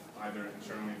 either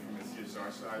internally from the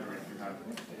CSR side, or if you have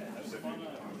specific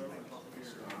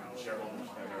shareholders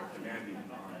that are demanding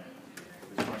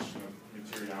this question of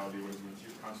materiality, what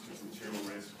constitutes material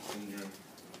risk in your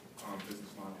business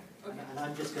model. Okay. And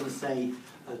I'm just going to say,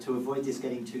 to avoid this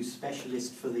getting too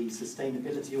specialist for the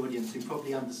sustainability audience, who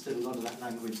probably understood a lot of that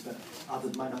language, but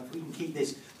others might not, we can keep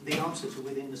this, the answer to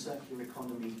within the circular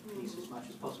economy piece as much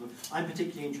as possible. I'm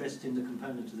particularly interested in the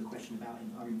component of the question about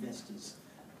our investors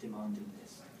demanding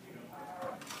this.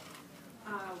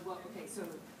 Well, okay, so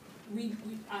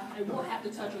I will have to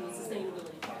touch on the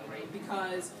sustainability part, right?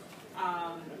 Because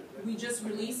We just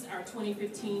released our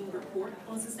 2015 report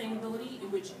on sustainability,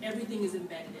 in which everything is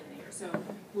embedded in there. So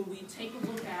when we take a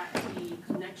look at the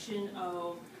connection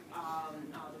of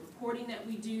the reporting that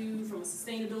we do from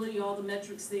sustainability, all the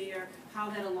metrics there, how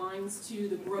that aligns to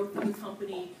the growth of the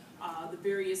company, the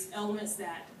various elements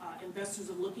that investors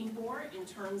are looking for in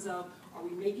terms of, are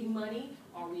we making money?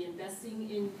 Are we investing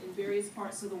in various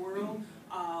parts of the world?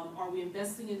 Are we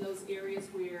investing in those areas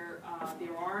where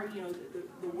there are,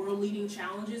 the world-leading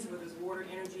challenges, whether it's water,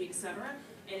 energy, etc.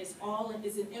 And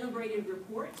it's an integrated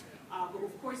report. But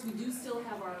of course, we do still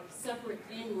have our separate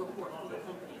end report for the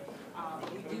company.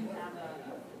 We do have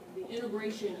the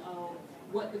integration of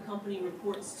what the company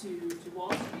reports to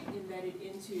Wall Street embedded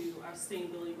into our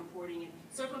sustainability reporting. And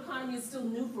circular economy is still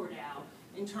new for now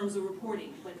in terms of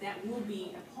reporting, but that will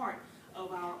be a part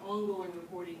of our ongoing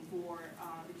reporting for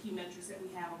the key metrics that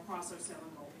we have across our 7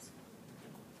 goals.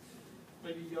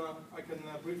 Maybe I can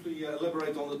briefly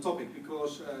elaborate on the topic,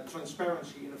 because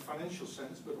transparency in a financial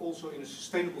sense, but also in a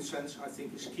sustainable sense, I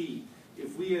think is key.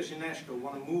 If we as UNESCO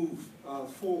want to move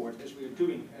forward, as we are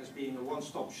doing, as being a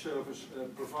one-stop service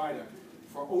provider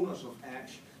for owners of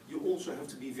ash, you also have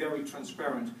to be very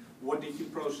transparent. What did you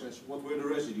process? What were the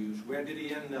residues? Where did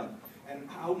it end up? And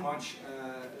how much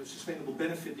sustainable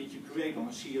benefit did you create on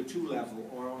a CO2 level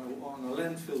or on a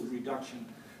landfill reduction?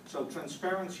 So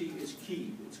transparency is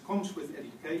key. It comes with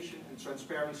education, and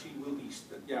transparency will be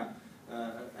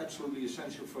absolutely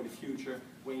essential for the future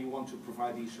when you want to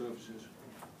provide these services.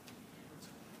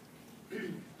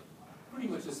 Pretty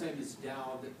much the same as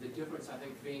Dow. The difference, I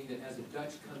think, being that as a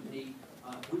Dutch company,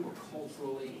 we were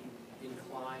culturally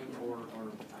inclined, or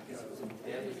I guess it was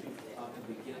embedded to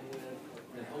begin with.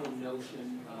 The whole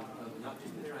notion of not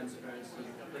just the transparency,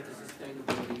 but the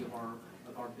sustainability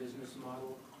of our business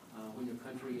model. When your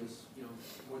country is,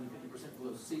 more than 50%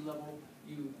 below sea level,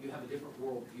 you have a different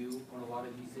worldview on a lot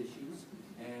of these issues,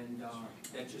 and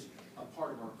that's just a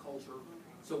part of our culture.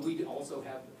 So we also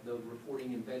have the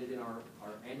reporting embedded in our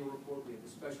annual report. We have the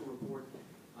special report.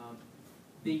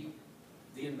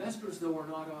 The investors, though, are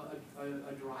not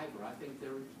a driver. I think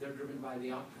they're driven by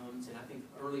the outcomes, and I think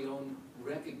early on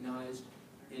recognized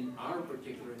in our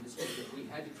particular industry that we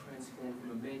had to transform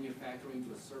from a manufacturing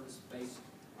to a service-based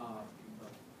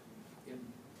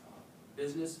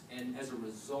business, and as a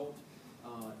result,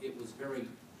 it was very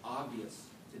obvious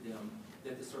to them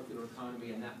that the circular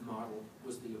economy and that model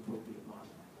was the appropriate model.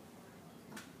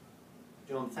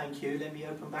 John, thank you. Let me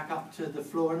open back up to the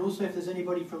floor, and also if there's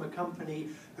anybody from a company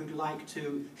who'd like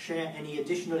to share any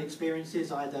additional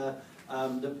experiences, either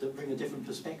that bring a different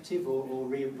perspective or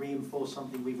reinforce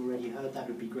something we've already heard, that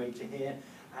would be great to hear.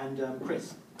 And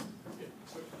Chris. Yeah,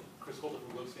 so Chris Holder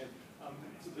from Lowscan.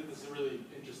 So this is a really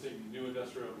interesting new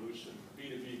industrial revolution,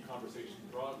 B2B conversation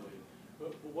broadly.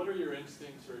 But what are your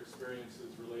instincts or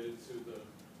experiences related to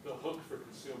the hook for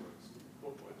consumers?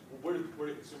 Where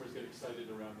do consumers get excited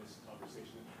around this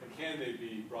conversation? And can they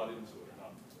be brought into it or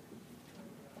not?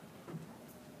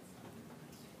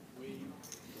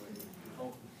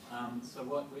 So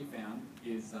what we found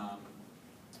is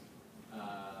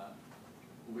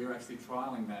we're actually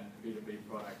trialling that B2B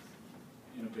product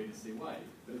in a B2C way,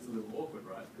 but it's a little awkward,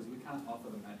 right? Because we can't offer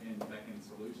them that back-end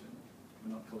solution.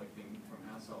 We're not collecting from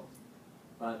households.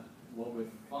 But what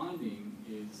we're finding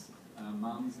is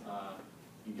mums are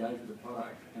engaged with the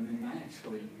product, and then they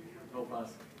actually help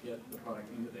us get the product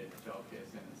into their childcare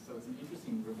centres. So it's an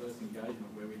interesting reverse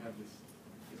engagement where we have this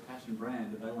passion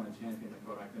brand that they want to champion the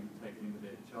product and take it into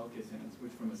their childcare centres,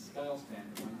 which from a scale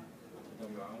standpoint, to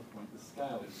WRI's point, the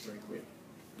scale is very quick.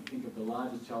 You think of the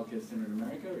largest childcare centre in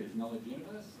America is Knowledge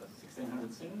Universe, 1,600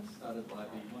 centres, started by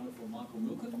the wonderful Michael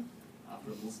Milken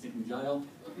after a little stint in jail.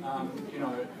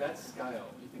 That's scale.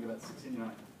 You think about 16,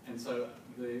 and so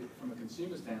from a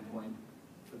consumer standpoint,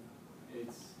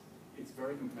 it's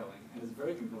very compelling, and it's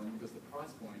very compelling because the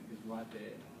price point is right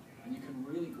there, and you can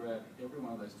really grab every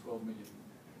one of those 12 million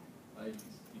babies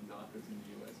in diapers in the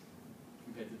US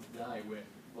compared to today, where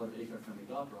a lot of eco-friendly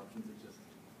diaper options are just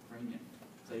premium.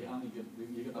 So you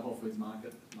get the Whole Foods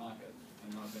market, and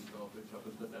I've been to Whole Foods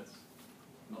shoppers, but that's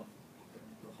not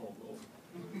the whole world.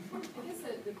 I guess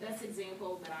the best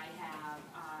example that I have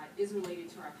is related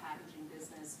to our packaging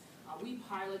business. We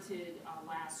piloted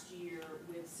last year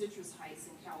with Citrus Heights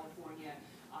in California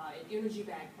an energy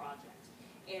bag project.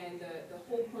 And the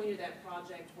whole point of that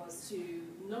project was to,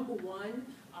 number one,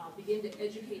 begin to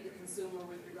educate the consumer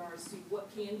with regards to what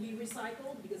can be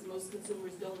recycled, because most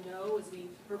consumers don't know, as we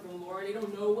heard from Laura, they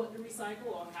don't know what to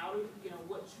recycle or how to,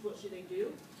 what should they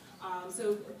do.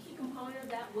 So a key component of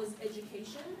that was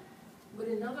education, but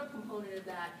another component of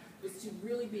that was to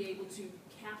really be able to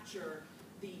capture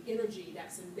the energy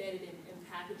that's embedded in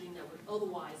packaging that would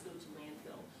otherwise go to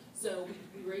landfill. So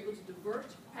we were able to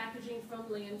divert packaging from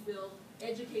landfill,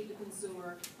 educate the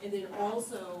consumer, and then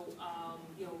also,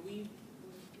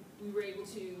 we were able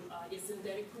to get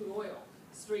synthetic crude oil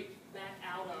straight back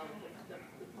out of the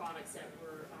products that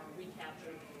were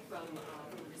recaptured from the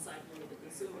recycling of the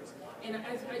consumers. And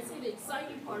I'd say the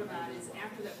exciting part about it is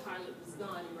after that pilot was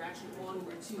done, and we're actually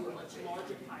onward to a much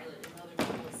larger pilot in other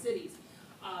cities,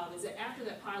 is that after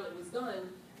that pilot was done,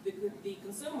 the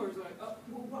consumers were like, oh,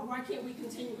 well, why can't we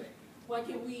continue it? Why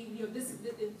can't we,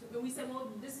 and we said, well,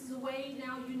 this is a way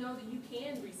now you know that you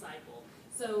can recycle.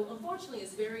 So unfortunately,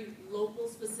 it's very local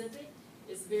specific.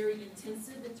 It's very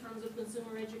intensive in terms of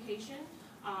consumer education.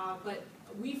 But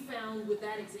we found with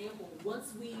that example,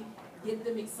 once we get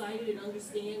them excited and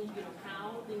understand,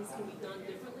 how things can be done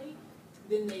differently,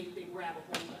 then they grab a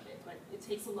hold of it. But it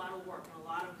takes a lot of work and a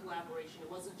lot of collaboration.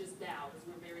 It wasn't just Dow, because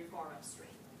we're very far upstream.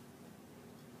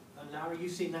 Laura,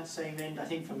 you've seen that same end, I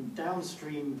think, from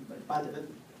downstream,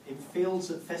 in fields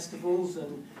at festivals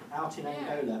and out in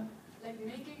Angola. Like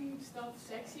making stuff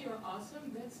sexy or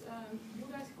awesome, that's, you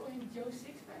guys call him Joe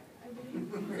Sixpack, I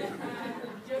believe.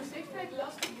 Joe Sixpack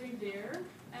loves to drink beer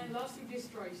and loves to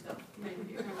destroy stuff,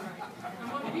 maybe, if I'm right. And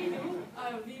what we do,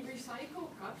 we recycle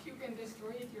cups, you can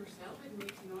destroy it yourself, it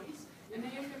makes noise, and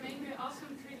then you can make an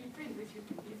awesome 3D print, which you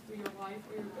can give to your wife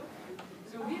or your girlfriend.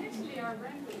 So we actually are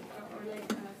rented,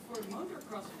 for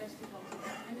motocross festivals,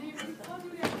 and then you can all do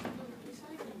that with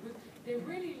recycling, but they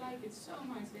really like it so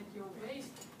much that your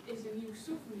waste is a new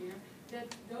souvenir, that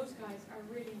those guys are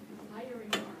really hiring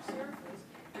our service.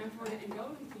 And for the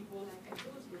Angolan people, like I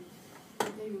told you,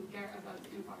 they don't care about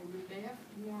the environment. They have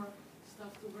more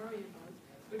stuff to worry about,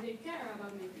 but they care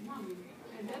about making money.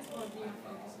 And that's what we are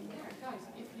focusing there. Guys,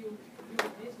 if you use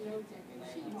this low-tech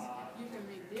machines, you can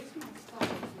make this much stuff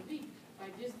a week by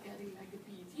just getting like the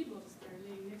PET bottles that are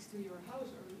laying next to your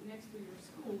house or next to your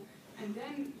school. And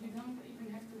then you don't even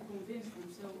have to convince them.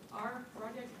 So our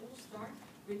project will start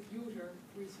with user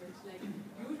research, like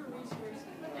user research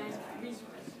and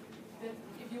research. That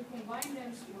if you combine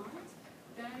them smart,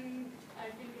 then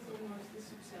I think it's almost a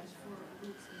success for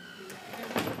roots.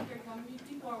 Because economy,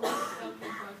 people are always talking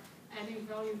about adding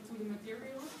value to the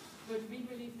materials, but we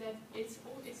believe that it's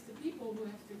the people who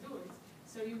have to do it.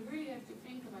 So you really have to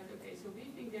think about, okay, so we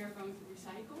think they're going to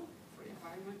recycle for the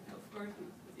environment, of course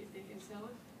not, but if they can sell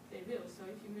it, they will. So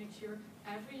if you make sure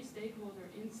every stakeholder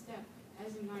in step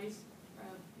has a nice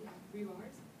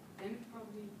reward, then it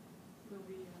probably will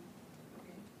be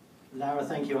okay. Laura,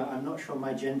 thank you. I'm not sure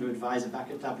my gender advisor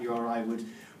back at WRI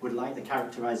would like the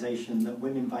characterization that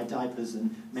women buy diapers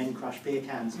and men crush beer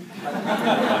cans. Maybe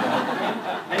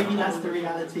that's the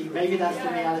reality. Maybe that's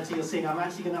the reality you're seeing. I'm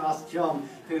actually going to ask John,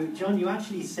 John, you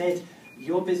actually said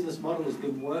your business model has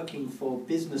been working for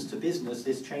business to business,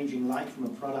 this changing light from a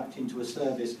product into a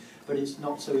service, but it's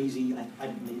not so easy,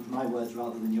 my words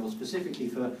rather than yours, specifically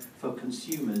for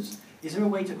consumers. Is there a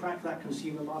way to crack that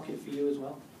consumer market for you as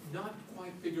well? Not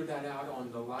quite figured that out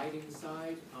on the lighting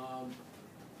side.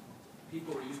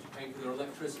 People are used to paying for their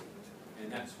electricity, and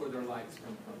that's where their lights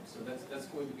come from. So that's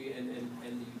going to be, and the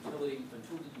utility,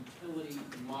 until the utility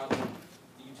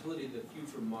of the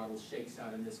future model shakes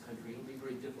out in this country, it'll be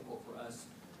very difficult for us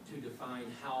to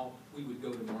define how we would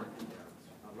go to market there.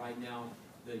 Right now,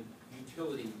 the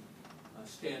utility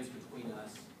stands between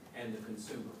us and the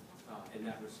consumer in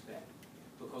that respect,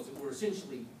 because we're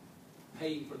essentially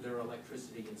paying for their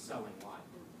electricity and selling light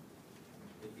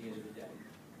at the end of the day.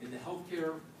 In the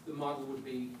healthcare, the model would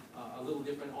be a little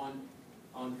different on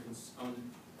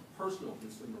personal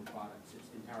consumer products. It's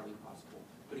entirely possible.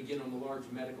 But again, on the large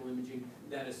medical imaging,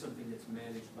 that is something that's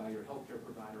managed by your healthcare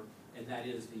provider, and that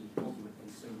is the ultimate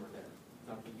consumer there.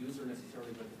 Not the user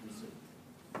necessarily, but the consumer.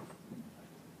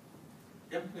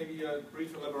 Yeah, maybe a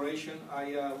brief elaboration.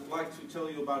 I would like to tell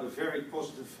you about a very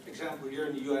positive example here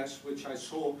in the US, which I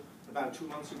saw about 2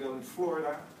 months ago in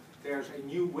Florida. There's a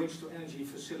new waste-to-energy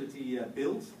facility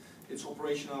built. It's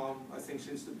operational, I think,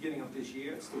 since the beginning of this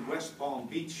year. It's the West Palm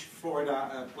Beach,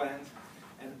 Florida plant.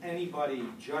 And anybody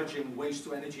judging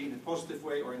waste-to-energy in a positive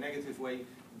way or a negative way,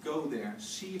 go there,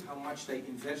 see how much they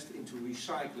invest into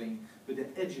recycling, but they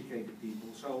educated people.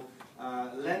 So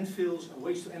landfills and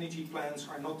waste-to-energy plants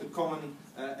are not the common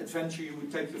adventure you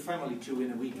would take your family to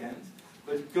in a weekend.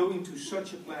 But going to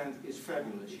such a plant is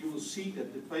fabulous. You will see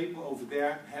that the people over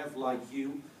there have, like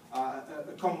you,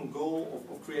 a common goal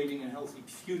of creating a healthy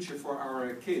future for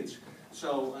our kids.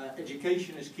 So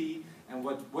education is key, and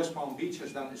what West Palm Beach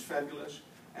has done is fabulous.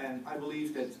 And I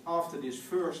believe that after this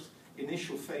first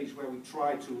initial phase where we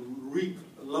try to reap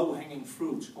low-hanging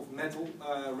fruits of metal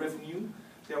revenue,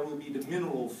 there will be the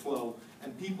mineral flow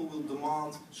and people will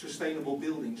demand sustainable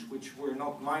buildings, which were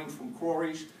not mined from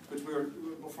quarries, but were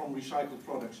from recycled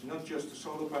products, not just the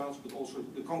solar panels, but also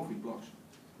the concrete blocks.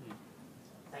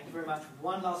 Thank you very much.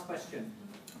 One last question.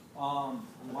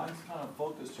 Mine's kind of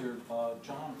focused here.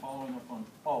 John, following up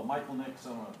on, Michael Nix,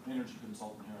 I'm an energy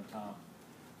consultant here in town.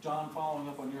 John, following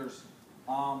up on yours.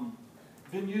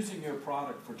 Been using your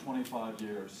product for 25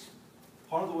 years.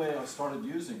 Part of the way I started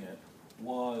using it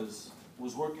was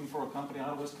working for a company out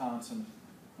of Wisconsin.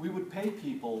 We would pay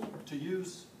people to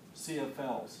use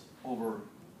CFLs over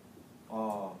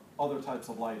other types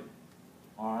of lighting.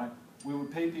 All right, we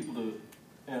would pay people to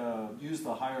use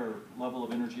the higher level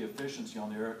of energy efficiency on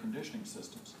their air conditioning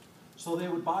systems. So they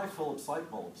would buy Philips light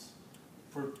bulbs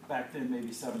for back then maybe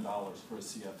 $7 for a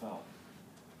CFL.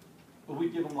 But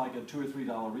we'd give them like a $2 or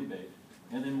 $3 rebate,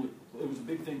 and then it was a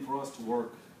big thing for us to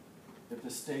work at the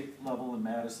state level in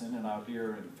Madison and out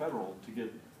here in federal to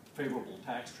get favorable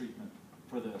tax treatment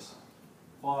for this.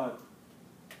 But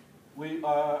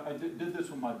I did this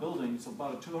with my building. It's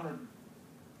about a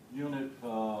 200-unit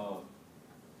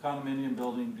condominium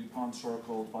building, DuPont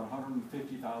Circle, about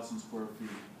 150,000 square feet.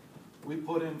 We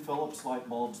put in Philips light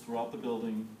bulbs throughout the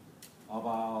building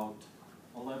about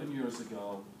 11 years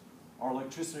ago. Our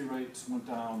electricity rates went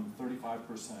down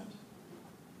 35%.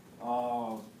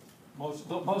 Most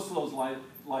of those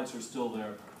lights are still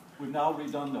there. We've now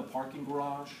redone the parking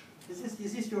garage. Is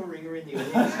this your ringer in the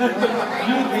audience?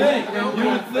 You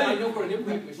would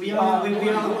think. We are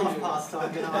half past, so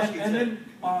I'm going to ask you to... And then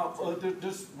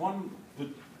there's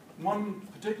one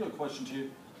particular question to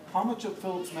you. How much of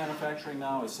Philips manufacturing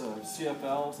now is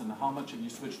CFLs, and how much have you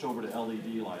switched over to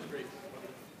LED lighting?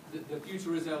 The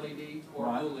future is LED or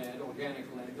OLED, organic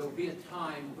LED. There will be a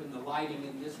time when the lighting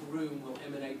in this room will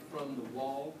emanate from the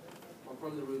wall or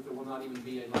from the roof. There will not even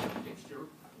be a light fixture.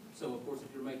 So, of course,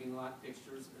 if you're making light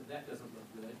fixtures, that doesn't look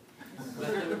good.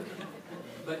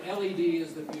 But LED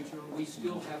is the future. We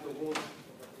still have the world's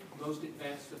most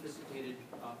advanced, sophisticated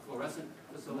fluorescent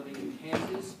facility in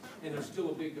Kansas, and there's still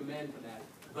a big demand for that.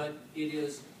 But it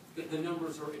is, the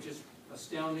numbers are just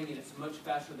astounding, and it's much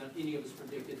faster than any of us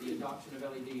predicted. The adoption of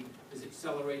LED is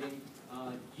accelerating.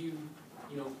 You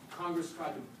know, Congress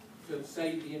tried to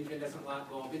save the incandescent light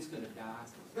bulb. It's going to die.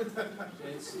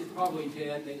 It's probably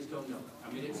dead. They just don't know.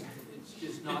 I mean, it's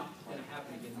just not going to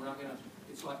happen again. We're not going to.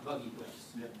 It's like buggy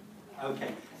whips. Yeah.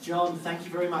 Okay, John, thank you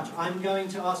very much. I'm going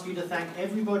to ask you to thank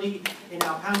everybody in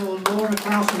our panel: Laura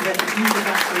Klaus from Better Future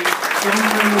Factory, John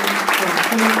Coleman from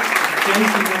Philips,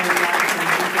 Jason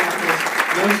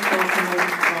Rose Bolton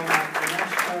from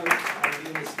Nashco, and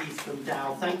Eunice Heath from Dow.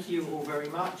 Thank you all very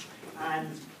much, and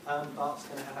Bart's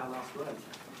going to have our last word.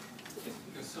 Yes,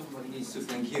 because somebody needs to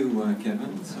thank you,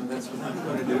 Kevin, so that's what I'm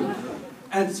going to do.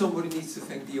 And somebody needs to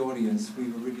thank the audience.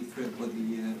 We were really thrilled with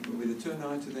the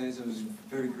turnout today, so it was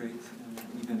very great.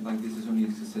 An event like this is only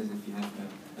a success if you have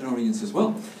an audience as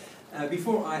well.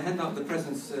 Before I hand out the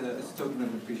presents as a token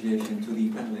of appreciation to the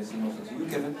panelists and also to you,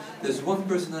 Kevin, there's one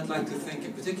person I'd like to thank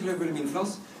in particular, Willemien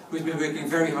Vlas, who's been working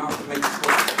very hard to make this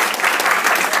possible.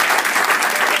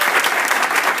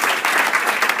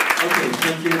 Okay,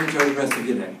 thank you and enjoy the rest of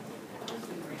your day.